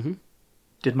you. Mm-hmm.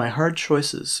 Did my hard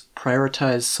choices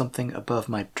prioritize something above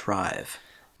my drive?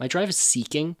 My drive is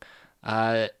seeking,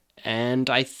 and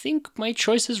I think my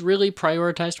choices really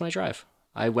prioritized my drive.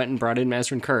 I went and brought in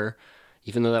Mazrin Kerr,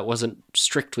 even though that wasn't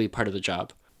strictly part of the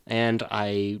job. And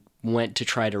I went to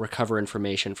try to recover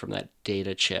information from that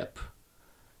data chip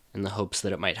in the hopes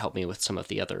that it might help me with some of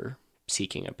the other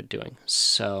seeking I've been doing.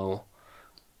 So,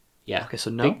 yeah. Okay, so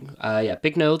no?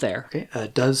 Big no there. Okay.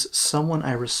 Does someone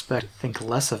I respect think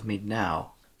less of me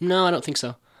now? No, I don't think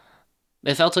so.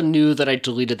 If Elta knew that I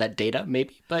deleted that data,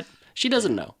 maybe, but she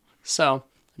doesn't know. So,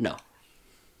 no.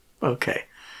 Okay.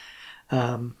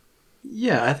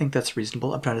 Yeah, I think that's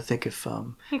reasonable. I'm trying to think if...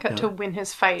 He got to win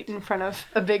his fight in front of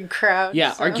a big crowd.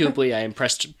 Yeah, so. arguably I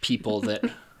impressed people that...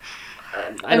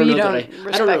 I don't know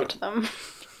respect them.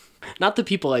 Not the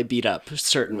people I beat up,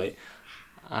 certainly.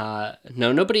 No,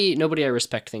 nobody I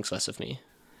respect thinks less of me.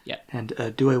 Yeah.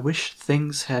 And do I wish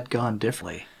things had gone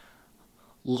differently?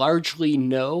 Largely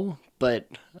no, but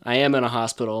I am in a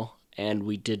hospital, and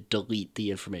we did delete the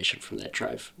information from that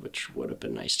drive, which would have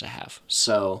been nice to have.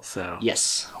 So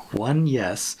yes. 1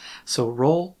 yes. So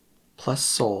roll plus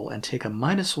soul and take a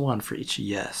 -1 for each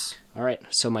yes. All right,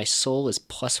 so my soul is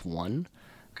 +1.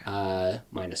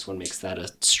 -1 makes that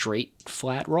a straight,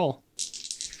 flat roll.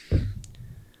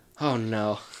 Oh,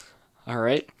 no. All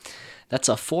right. That's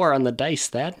a 4 on the dice,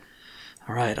 that.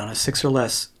 All right, on a 6 or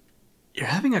less, you're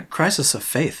having a crisis of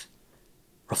faith.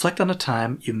 Reflect on a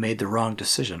time you made the wrong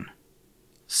decision.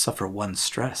 Suffer 1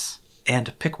 stress.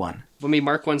 And pick one. Let me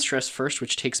mark 1 stress first,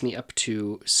 which takes me up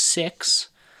to 6.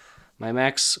 My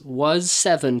max was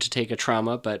 7 to take a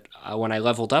trauma, but when I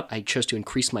leveled up, I chose to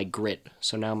increase my grit.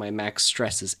 So now my max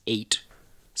stress is 8.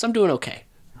 So I'm doing okay.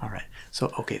 All right.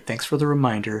 So, okay, thanks for the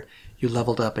reminder. You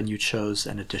leveled up and you chose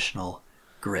an additional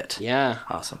grit. Yeah.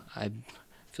 Awesome. I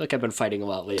feel like I've been fighting a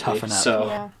lot lately. Toughen up. So.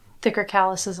 Yeah. Thicker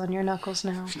calluses on your knuckles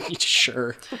now.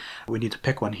 Sure. We need to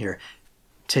pick one here.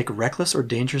 Take reckless or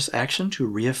dangerous action to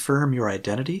reaffirm your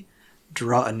identity,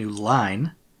 draw a new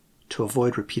line to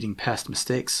avoid repeating past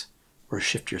mistakes, or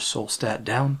shift your soul stat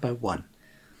down by 1.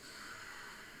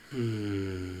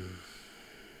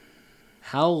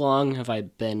 How long have I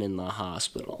been in the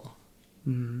hospital?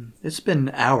 It's been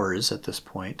hours at this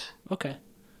point. Okay.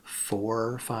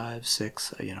 4, 5,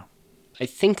 6, I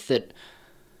think that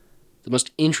the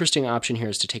most interesting option here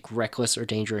is to take reckless or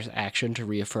dangerous action to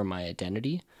reaffirm my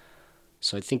identity.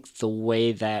 So I think the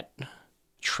way that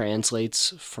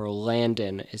translates for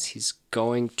Landon is he's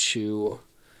going to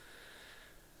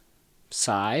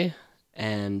sigh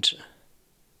and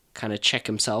kind of check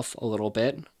himself a little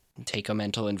bit and take a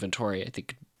mental inventory. I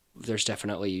think there's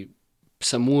definitely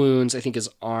some wounds. I think his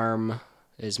arm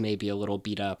is maybe a little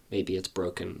beat up. Maybe it's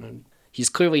broken. He's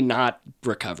clearly not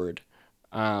recovered.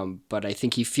 But I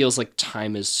think he feels like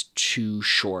time is too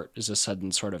short. Is a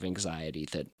sudden sort of anxiety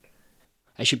that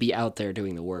I should be out there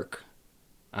doing the work,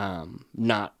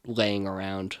 not laying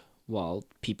around while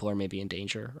people are maybe in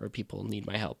danger or people need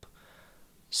my help.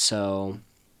 So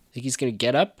I think he's going to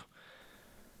get up,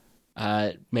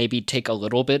 maybe take a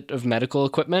little bit of medical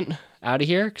equipment out of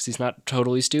here because he's not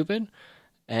totally stupid,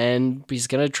 and he's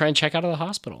going to try and check out of the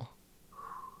hospital.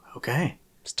 Okay.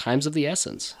 It's time's of the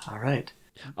essence. All right.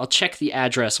 I'll check the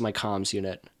address of my comms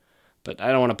unit, but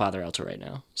I don't want to bother Elta right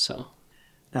now, so...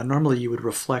 Now, normally you would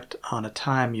reflect on a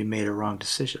time you made a wrong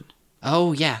decision.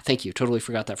 Oh, yeah, thank you. Totally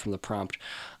forgot that from the prompt.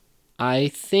 I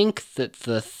think that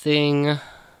the thing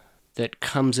that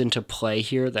comes into play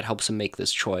here that helps him make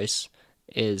this choice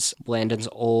is Landon's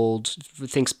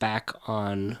thinks back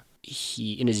on,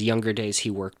 in his younger days, he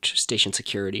worked station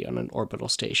security on an orbital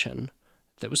station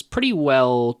that was pretty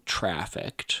well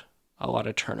trafficked, a lot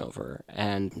of turnover,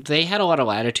 and they had a lot of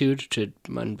latitude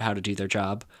on how to do their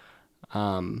job,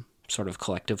 sort of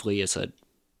collectively as a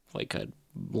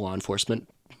law enforcement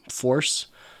force.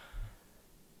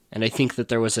 And I think that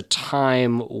there was a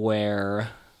time where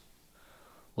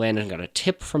Landon got a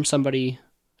tip from somebody,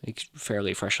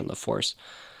 fairly fresh on the force,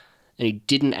 and he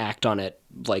didn't act on it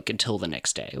until the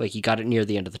next day. He got it near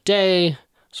the end of the day,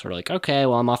 sort of okay,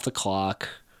 well, I'm off the clock,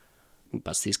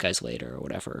 bust these guys later or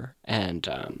whatever. And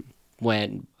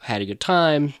had a good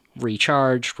time,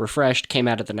 recharged, refreshed, came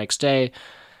at it the next day.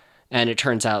 And it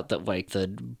turns out that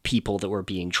the people that were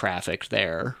being trafficked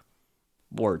there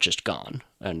were just gone,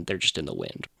 and they're just in the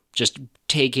wind. Just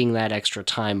taking that extra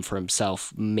time for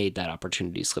himself made that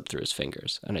opportunity slip through his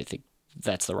fingers. And I think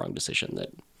that's the wrong decision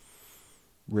that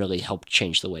really helped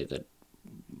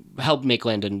make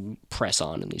Landon press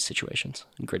on in these situations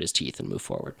and grit his teeth and move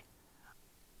forward.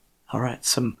 All right,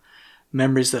 some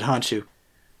memories that haunt you.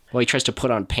 Well, he tries to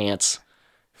put on pants.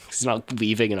 He's not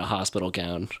leaving in a hospital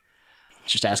gown.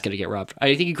 Just asking to get robbed.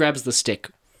 I think he grabs the stick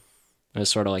and is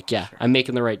sort of yeah, I'm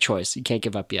making the right choice. You can't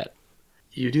give up yet.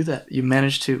 You do that. You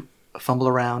manage to fumble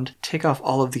around, take off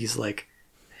all of these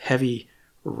heavy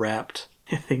wrapped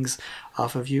things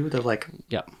off of you. They're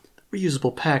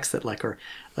reusable packs that are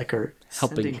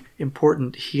helping, sending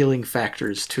important healing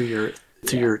factors to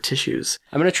your tissues.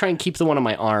 I'm gonna try and keep the one on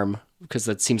my arm because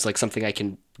that seems like something I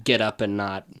can get up and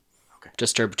not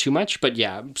disturb too much. But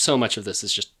yeah, so much of this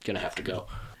is just gonna have to go.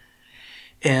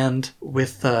 And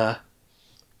with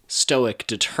stoic,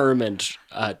 determined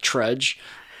trudge.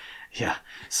 Yeah.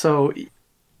 So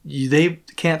they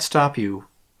can't stop you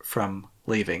from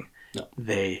leaving. No.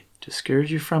 They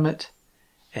discourage you from it,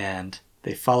 and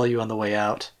they follow you on the way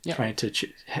out, trying to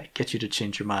get you to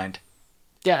change your mind.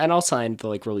 Yeah, and I'll sign the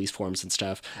release forms and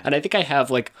stuff. And I think I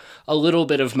have a little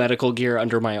bit of medical gear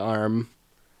under my arm.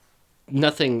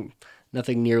 Nothing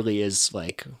nearly as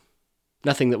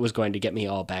nothing that was going to get me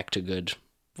all back to good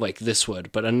this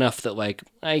would, but enough that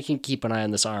I can keep an eye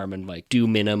on this arm and do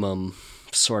minimum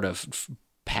sort of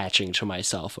patching to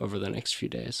myself over the next few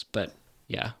days. But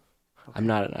yeah,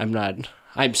 okay.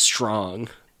 I'm strong.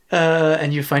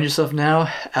 And you find yourself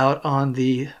now out on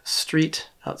the street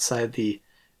outside the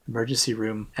emergency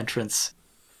room entrance.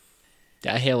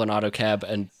 I hail an auto cab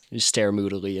and stare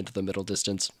moodily into the middle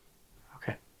distance.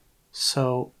 Okay.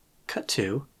 So, cut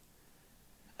to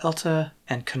Elta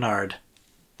and Kennard.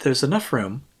 There's enough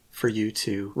room for you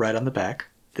to ride on the back.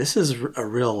 This is a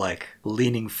real,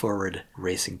 leaning forward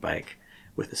racing bike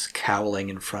with this cowling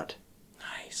in front.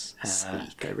 Nice.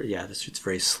 Sleek. Yeah, it's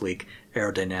very sleek,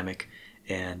 aerodynamic,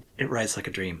 and it rides like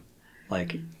a dream.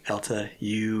 Elta,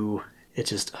 it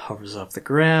just hovers off the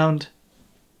ground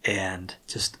and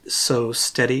just so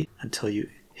steady until you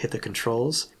hit the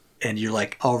controls, and you're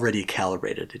already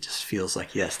calibrated. It just feels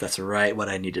yes, that's right, what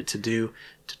I needed to do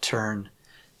to turn,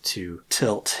 to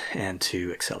tilt, and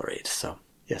to accelerate. So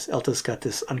yes, Elta's got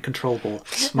this uncontrollable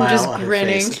smile on her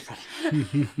face.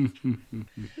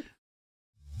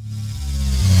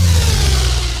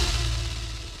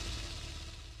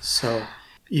 So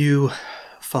you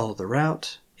follow the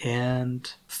route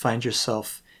and find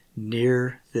yourself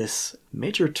near this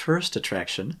major tourist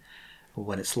attraction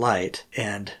when it's light,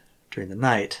 and during the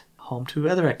night, home to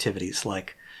other activities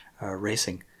like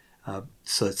racing.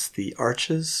 So it's the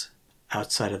Arches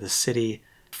outside of the city,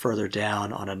 further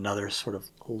down on another sort of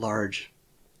large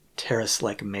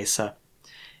terrace-like mesa.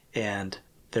 And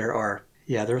there are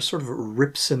sort of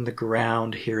rips in the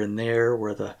ground here and there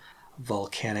where the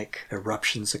volcanic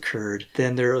eruptions occurred.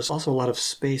 Then there is also a lot of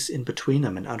space in between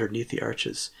them and underneath the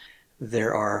arches.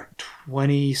 There are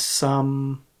 20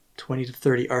 to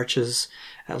 30 arches,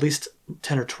 at least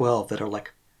 10 or 12 that are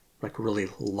really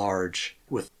large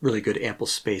with really good ample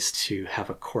space to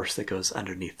have a course that goes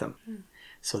underneath them.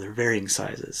 So they're varying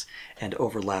sizes and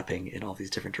overlapping in all these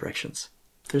different directions.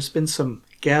 There's been some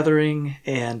gathering,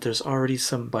 and there's already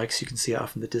some bikes you can see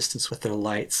off in the distance with their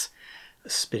lights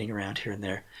spinning around here and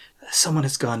there. Someone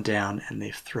has gone down and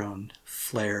they've thrown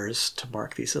flares to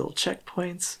mark these little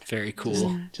checkpoints. Very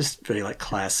cool. Just very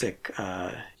classic.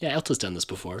 Yeah, Elta's done this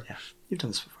before. Yeah, you've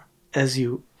done this before. As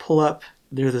you pull up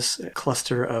near this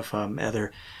cluster of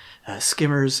other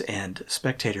skimmers and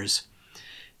spectators,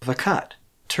 Vakat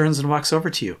turns and walks over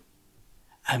to you.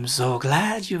 I'm so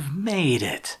glad you've made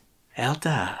it.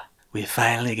 Elta, we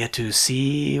finally get to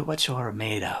see what you're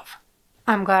made of.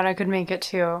 I'm glad I could make it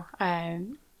too.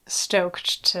 I'm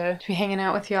stoked to be hanging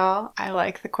out with y'all. I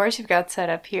like the course you've got set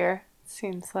up here.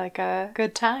 Seems like a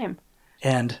good time.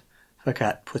 And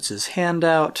Vakat puts his hand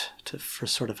out for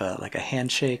sort of a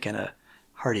handshake and a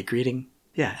hearty greeting.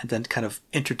 Yeah, and then kind of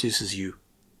introduces you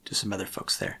to some other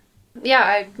folks there. Yeah,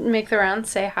 I make the rounds,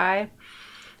 say hi,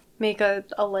 make a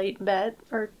light bet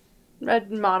or a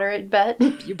moderate bet.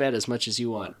 You bet as much as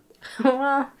you want.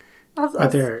 Well, Are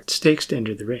there stakes to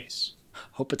enter the race?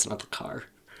 Hope it's not the car.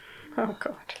 oh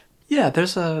god. Yeah,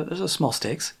 there's a small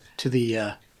stakes to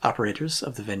the operators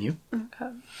of the venue,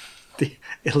 Okay. the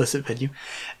illicit venue,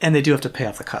 and they do have to pay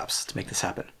off the cops to make this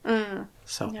happen.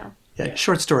 So, Yeah.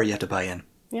 short story, you have to buy in.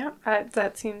 Yeah,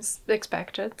 that seems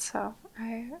expected, so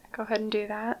I go ahead and do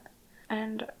that.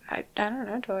 And I don't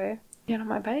know, do I get on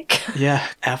my bike? Yeah,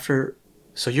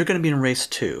 so you're going to be in race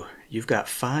 2. You've got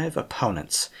 5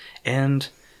 opponents, and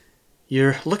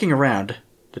you're looking around,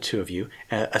 the two of you,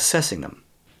 assessing them.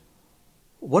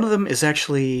 One of them is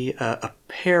actually a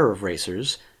pair of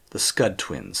racers, the Scud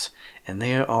twins, and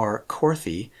they are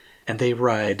Korthi, and they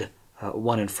ride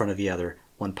one in front of the other,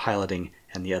 one piloting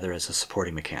and the other as a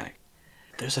supporting mechanic.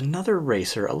 There's another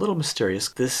racer, a little mysterious,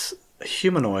 this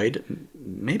humanoid,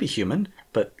 maybe human,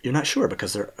 but you're not sure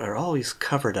because they're always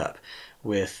covered up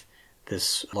with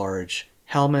this large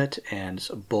helmet and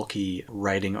bulky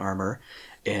riding armor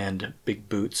and big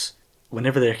boots.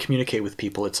 Whenever they communicate with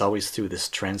people, it's always through this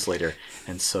translator.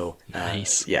 And so,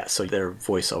 Nice. so their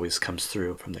voice always comes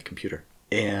through from the computer.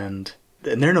 And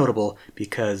they're notable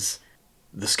because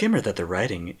the skimmer that they're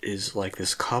riding is like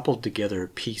this cobbled together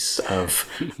piece of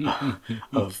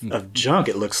junk,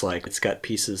 it looks like. It's got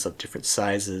pieces of different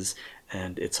sizes,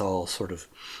 and it's all sort of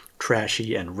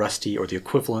trashy and rusty, or the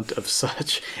equivalent of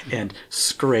such, and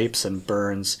scrapes and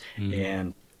burns.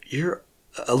 And you're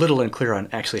a little unclear on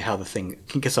actually how the thing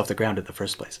gets off the ground in the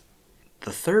first place.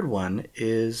 The third one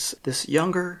is this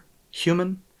younger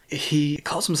human. He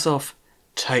calls himself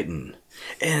Titan.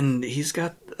 And he's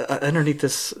got, underneath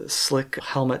this slick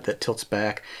helmet that tilts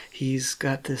back, he's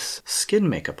got this skin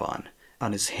makeup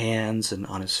on his hands and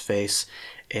on his face.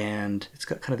 And it's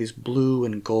got kind of these blue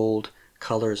and gold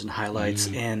colors and highlights.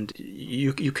 And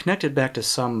you connect it back to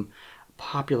some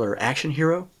popular action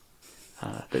hero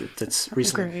that's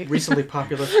recently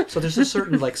popular. So there's a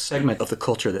certain segment of the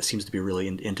culture that seems to be really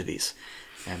into these.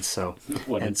 And so,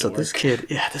 this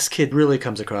kid really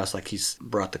comes across like he's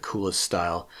brought the coolest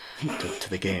style to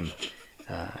the game.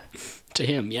 To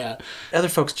him, yeah. Other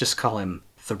folks just call him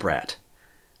the Brat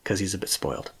because he's a bit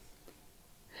spoiled.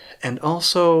 And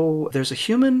also, there's a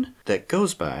human that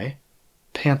goes by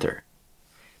Panther.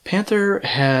 Panther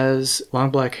has long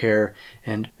black hair,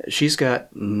 and she's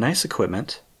got nice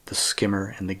equipment, the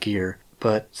skimmer and the gear,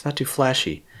 but it's not too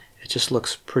flashy. It just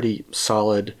looks pretty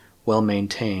solid,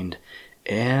 well-maintained.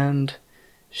 And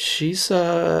she's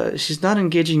not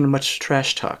engaging in much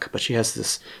trash talk, but she has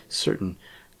this certain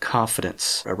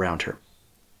confidence around her.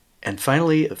 And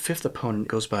finally, the fifth opponent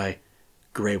goes by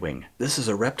Greywing. This is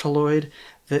a reptiloid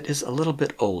that is a little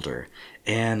bit older,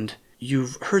 and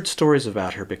you've heard stories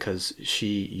about her because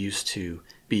she used to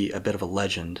be a bit of a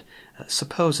legend,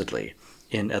 supposedly,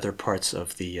 in other parts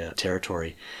of the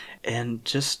territory, and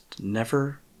just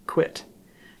never quit.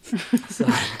 So,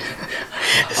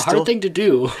 hard thing to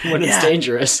do when it's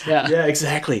dangerous. Yeah,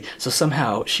 exactly. So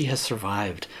somehow she has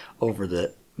survived over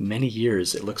the many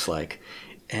years, it looks like,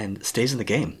 and stays in the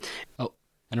game. Oh,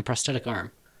 and a prosthetic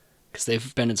arm, because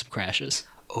they've been in some crashes.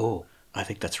 Oh, I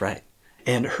think that's right.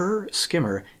 And her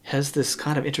skimmer has this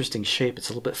kind of interesting shape. It's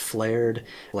a little bit flared,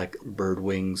 like bird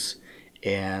wings,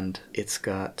 and it's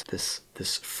got this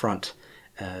front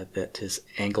that is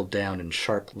angled down and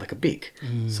sharp like a beak.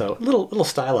 So a little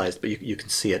stylized, but you can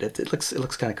see it. It looks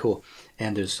kind of cool.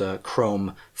 And there's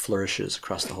chrome flourishes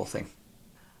across the whole thing.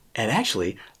 And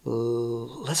actually,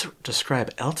 let's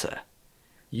describe Elta.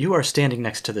 You are standing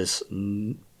next to this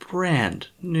brand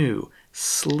new,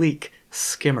 sleek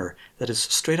skimmer that is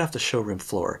straight off the showroom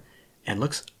floor and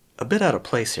looks a bit out of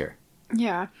place here.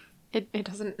 Yeah. It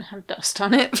doesn't have dust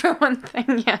on it, for one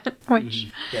thing, yet, which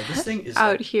this thing is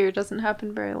out here doesn't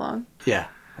happen very long. Yeah.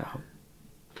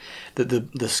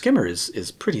 The skimmer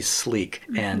is pretty sleek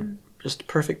and just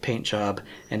perfect paint job,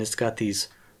 and it's got these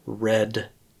red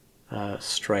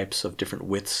stripes of different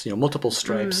widths, multiple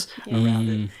stripes around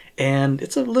it. And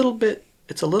it's a little bit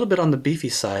on the beefy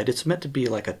side. It's meant to be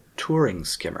like a touring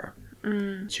skimmer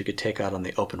that you could take out on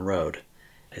the open road.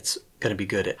 It's going to be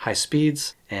good at high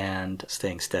speeds and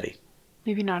staying steady.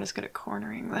 Maybe not as good at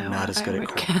cornering, though. Not as good I at would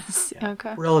cornering. guess. Yeah.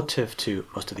 Okay. Relative to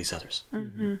most of these others.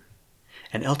 Mm-hmm.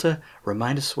 And Elta,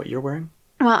 remind us what you're wearing.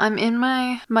 Well, I'm in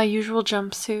my usual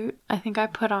jumpsuit. I think I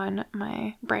put on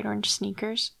my bright orange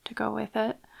sneakers to go with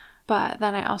it. But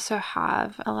then I also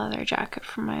have a leather jacket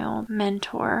from my old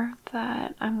mentor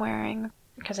that I'm wearing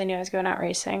because I knew I was going out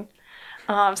racing.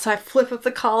 So I flip up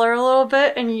the collar a little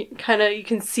bit, and you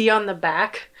can see on the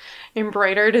back,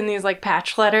 embroidered in these like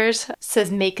patch letters,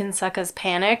 says "Makin' Suckas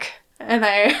Panic," and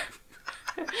I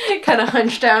kind of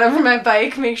hunch down over my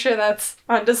bike, make sure that's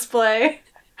on display.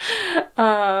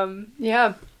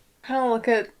 Yeah, kind of look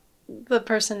at the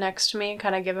person next to me and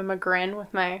kind of give him a grin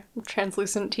with my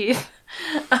translucent teeth.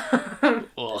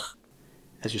 Ugh.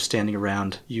 As you're standing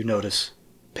around, you notice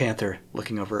Panther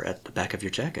looking over at the back of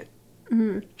your jacket.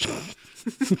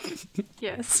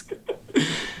 Yes.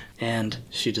 And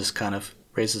she just kind of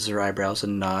raises her eyebrows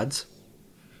and nods.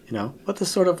 You know, with a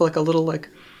sort of like a little like,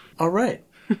 all right.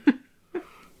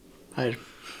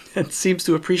 It seems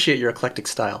to appreciate your eclectic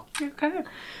style. Okay.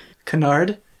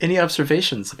 Kennard, any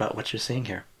observations about what you're seeing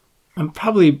here? I'm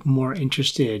probably more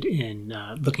interested in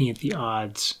looking at the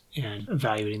odds and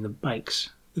evaluating the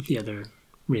bikes that the other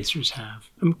racers have.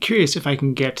 I'm curious if I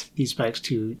can get these bikes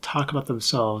to talk about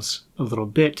themselves a little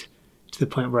bit to the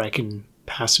point where I can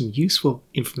pass some useful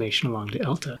information along to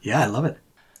Elta. Yeah, I love it.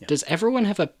 Does everyone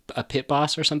have a pit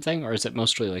boss or something, or is it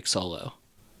mostly like solo?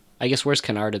 I guess where's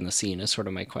Kennard in the scene is sort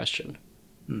of my question.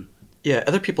 Yeah,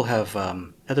 other people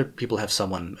have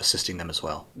someone assisting them as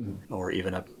well, or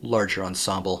even a larger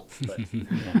ensemble, but,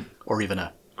 yeah, or even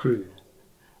a Crew.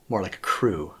 more like a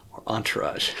crew or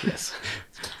entourage. Yes.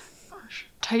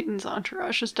 Titan's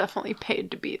entourage is definitely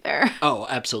paid to be there. Oh,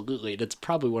 absolutely. That's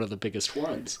probably one of the biggest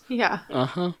ones. Yeah,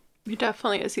 Uh-huh. he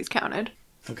definitely is. He's counted.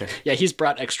 Okay. Yeah, he's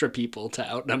brought extra people to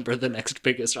outnumber the next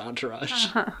biggest entourage.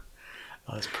 Oh,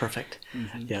 that's perfect.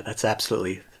 Yeah, that's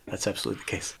absolutely the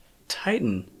case.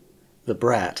 Titan, the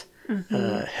brat,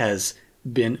 has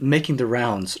been making the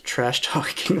rounds, trash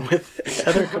talking with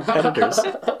other competitors.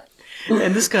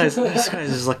 And this guy's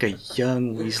is like a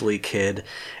young Weasley kid,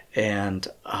 and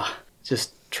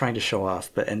just trying to show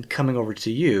off. And coming over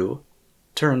to you,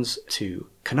 turns to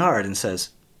Kennard and says,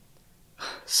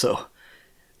 "So,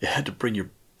 you had to bring your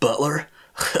butler?"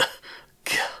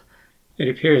 It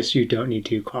appears you don't need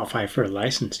to qualify for a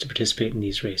license to participate in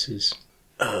these races.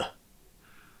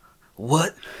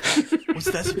 What?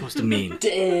 What's that supposed to mean?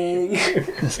 Dang.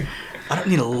 I don't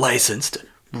need a license to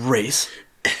race.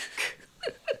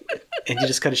 And he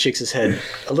just kind of shakes his head,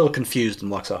 a little confused,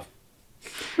 and walks off.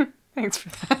 Thanks for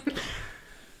that.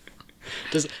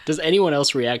 Does anyone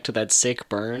else react to that sick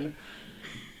burn?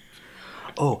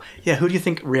 Oh, yeah, who do you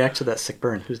think reacts to that sick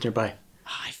burn? Who's nearby?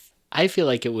 I feel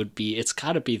like it's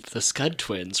gotta be the Scud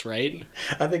twins, right?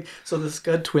 I think, so the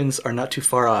Scud twins are not too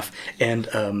far off, and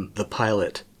the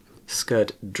pilot,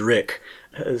 Scud Drick,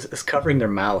 is covering their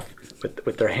mouth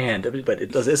with their hand, but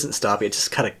it isn't stopping, it's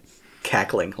just kind of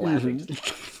cackling, laughing.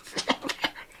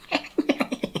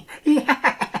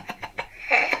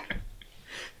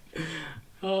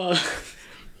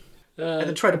 And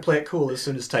then try to play it cool as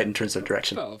soon as Titan turns their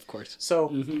direction. Oh, of course. So,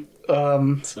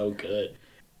 So good.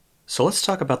 So let's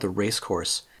talk about the race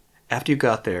course. After you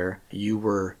got there, you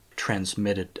were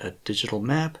transmitted a digital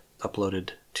map uploaded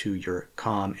to your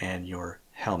comm and your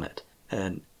helmet.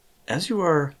 And as you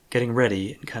are getting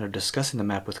ready and kind of discussing the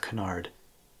map with Kennard,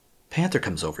 Panther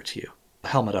comes over to you,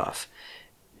 helmet off.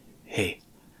 Hey,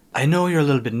 I know you're a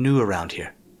little bit new around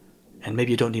here, and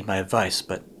maybe you don't need my advice,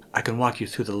 but I can walk you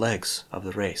through the legs of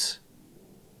the race.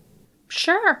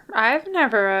 Sure, I've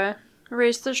never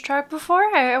raced this track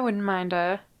before. I wouldn't mind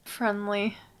a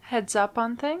friendly heads up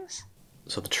on things.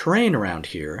 So the terrain around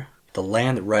here, the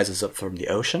land that rises up from the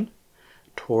ocean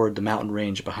toward the mountain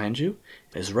range behind you,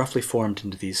 is roughly formed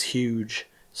into these huge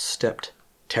stepped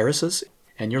terraces,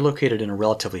 and you're located in a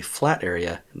relatively flat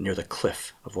area near the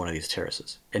cliff of one of these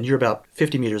terraces. And you're about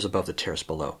 50 meters above the terrace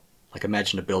below. Like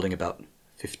imagine a building about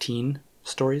 15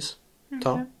 stories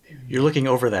tall. You're looking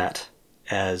over that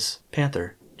as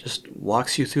Panther just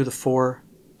walks you through the 4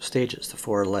 stages, the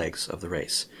 4 legs of the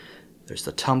race. There's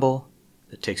the tumble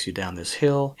that takes you down this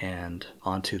hill and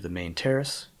onto the main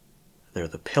terrace. There are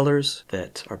the pillars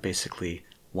that are basically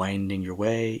winding your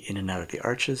way in and out of the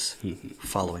arches,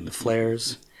 following the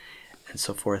flares, and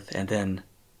so forth. And then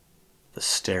the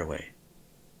stairway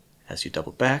as you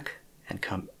double back and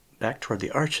come back toward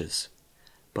the arches,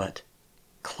 but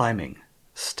climbing,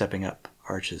 stepping up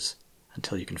arches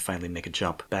until you can finally make a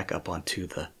jump back up onto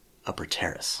the upper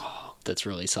terrace. Oh, that's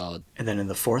really solid. And then in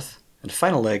the 4th and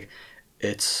final leg,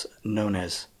 it's known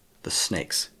as the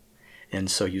snakes. And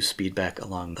so you speed back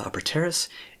along the upper terrace,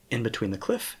 in between the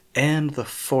cliff and the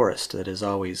forest that is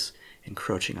always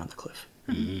encroaching on the cliff.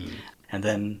 And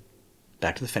then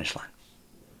back to the finish line.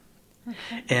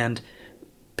 Okay. And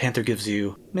Panther gives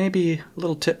you maybe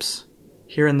little tips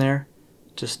here and there,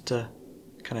 just to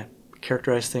kind of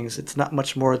characterize things. It's not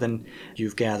much more than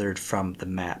you've gathered from the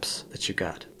maps that you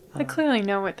got. They clearly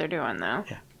know what they're doing, though.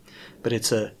 Yeah. But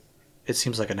it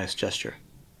seems like a nice gesture.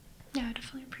 Yeah, I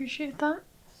definitely appreciate that.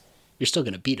 You're still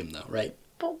going to beat him, though, right?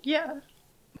 Well, yeah.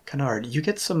 Canard, you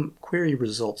get some query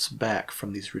results back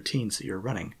from these routines that you're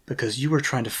running because you were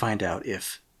trying to find out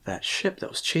if that ship that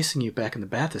was chasing you back in the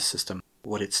Bathys system,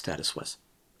 what its status was.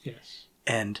 Yes.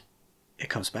 And it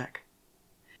comes back.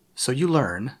 So you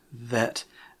learn that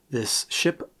this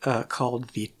ship called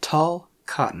the Tall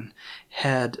Cotton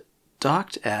had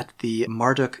docked at the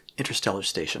Marduk Interstellar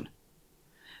Station.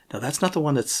 Now that's not the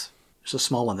one there's a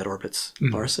small one that orbits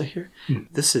Larsa here.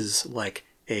 This is like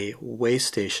a way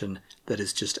station that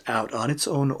is just out on its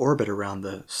own orbit around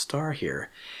the star here.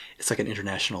 It's like an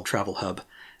international travel hub,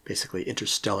 basically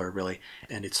interstellar really,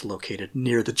 and it's located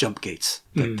near the jump gates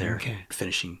that they're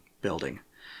finishing building.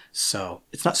 So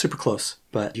it's not super close,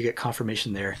 but you get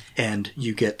confirmation there, and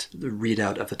you get the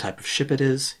readout of the type of ship it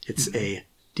is. It's a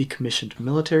decommissioned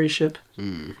military ship.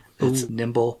 It's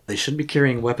nimble. They shouldn't be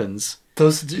carrying weapons.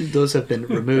 Those have been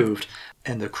removed,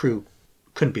 and the crew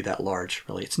couldn't be that large,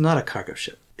 really. It's not a cargo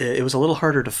ship. It was a little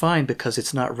harder to find because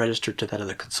it's not registered to that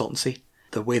other consultancy.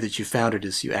 The way that you found it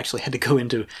is you actually had to go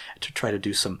into to try to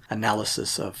do some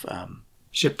analysis of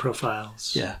ship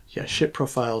profiles. Yeah, ship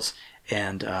profiles,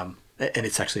 and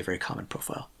it's actually a very common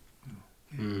profile.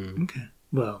 Okay.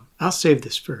 Well, I'll save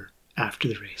this for after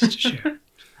the race to share.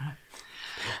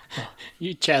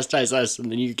 You chastise us,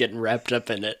 and then you get wrapped up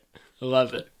in it. I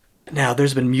love it. Now,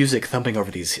 there's been music thumping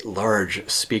over these large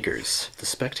speakers. The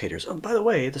spectators... Oh, by the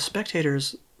way, the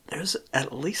spectators, there's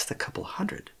at least a couple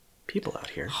hundred people out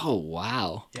here. Oh,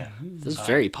 wow. Yeah. This is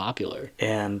very popular.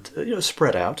 And,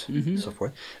 spread out, and so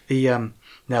forth.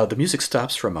 Now, the music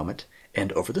stops for a moment,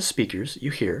 and over the speakers,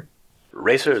 you hear...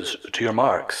 Racers, to your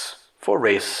marks. For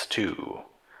race 2.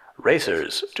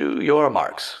 Racers, to your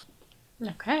marks.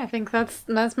 Okay, I think that's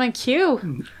my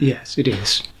cue. Yes, it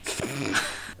is.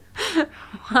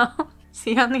 Well,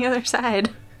 see you on the other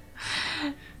side.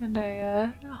 And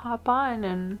I hop on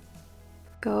and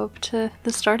go up to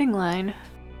the starting line.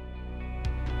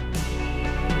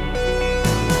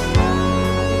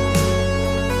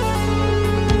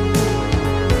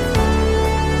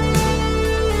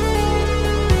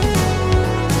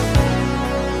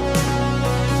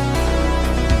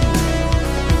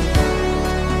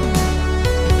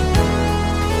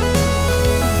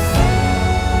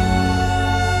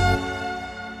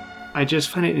 I just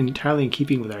find it entirely in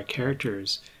keeping with our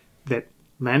characters that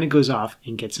Landon goes off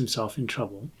and gets himself in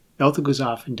trouble. Eltha goes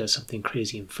off and does something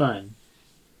crazy and fun.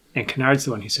 And Canard's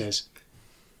the one who says,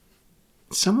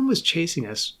 someone was chasing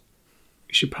us.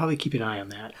 We should probably keep an eye on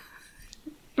that.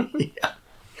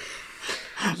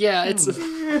 Yeah, it's...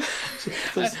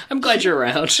 I'm glad you're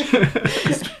around.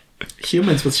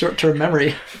 Humans with short-term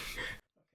memory.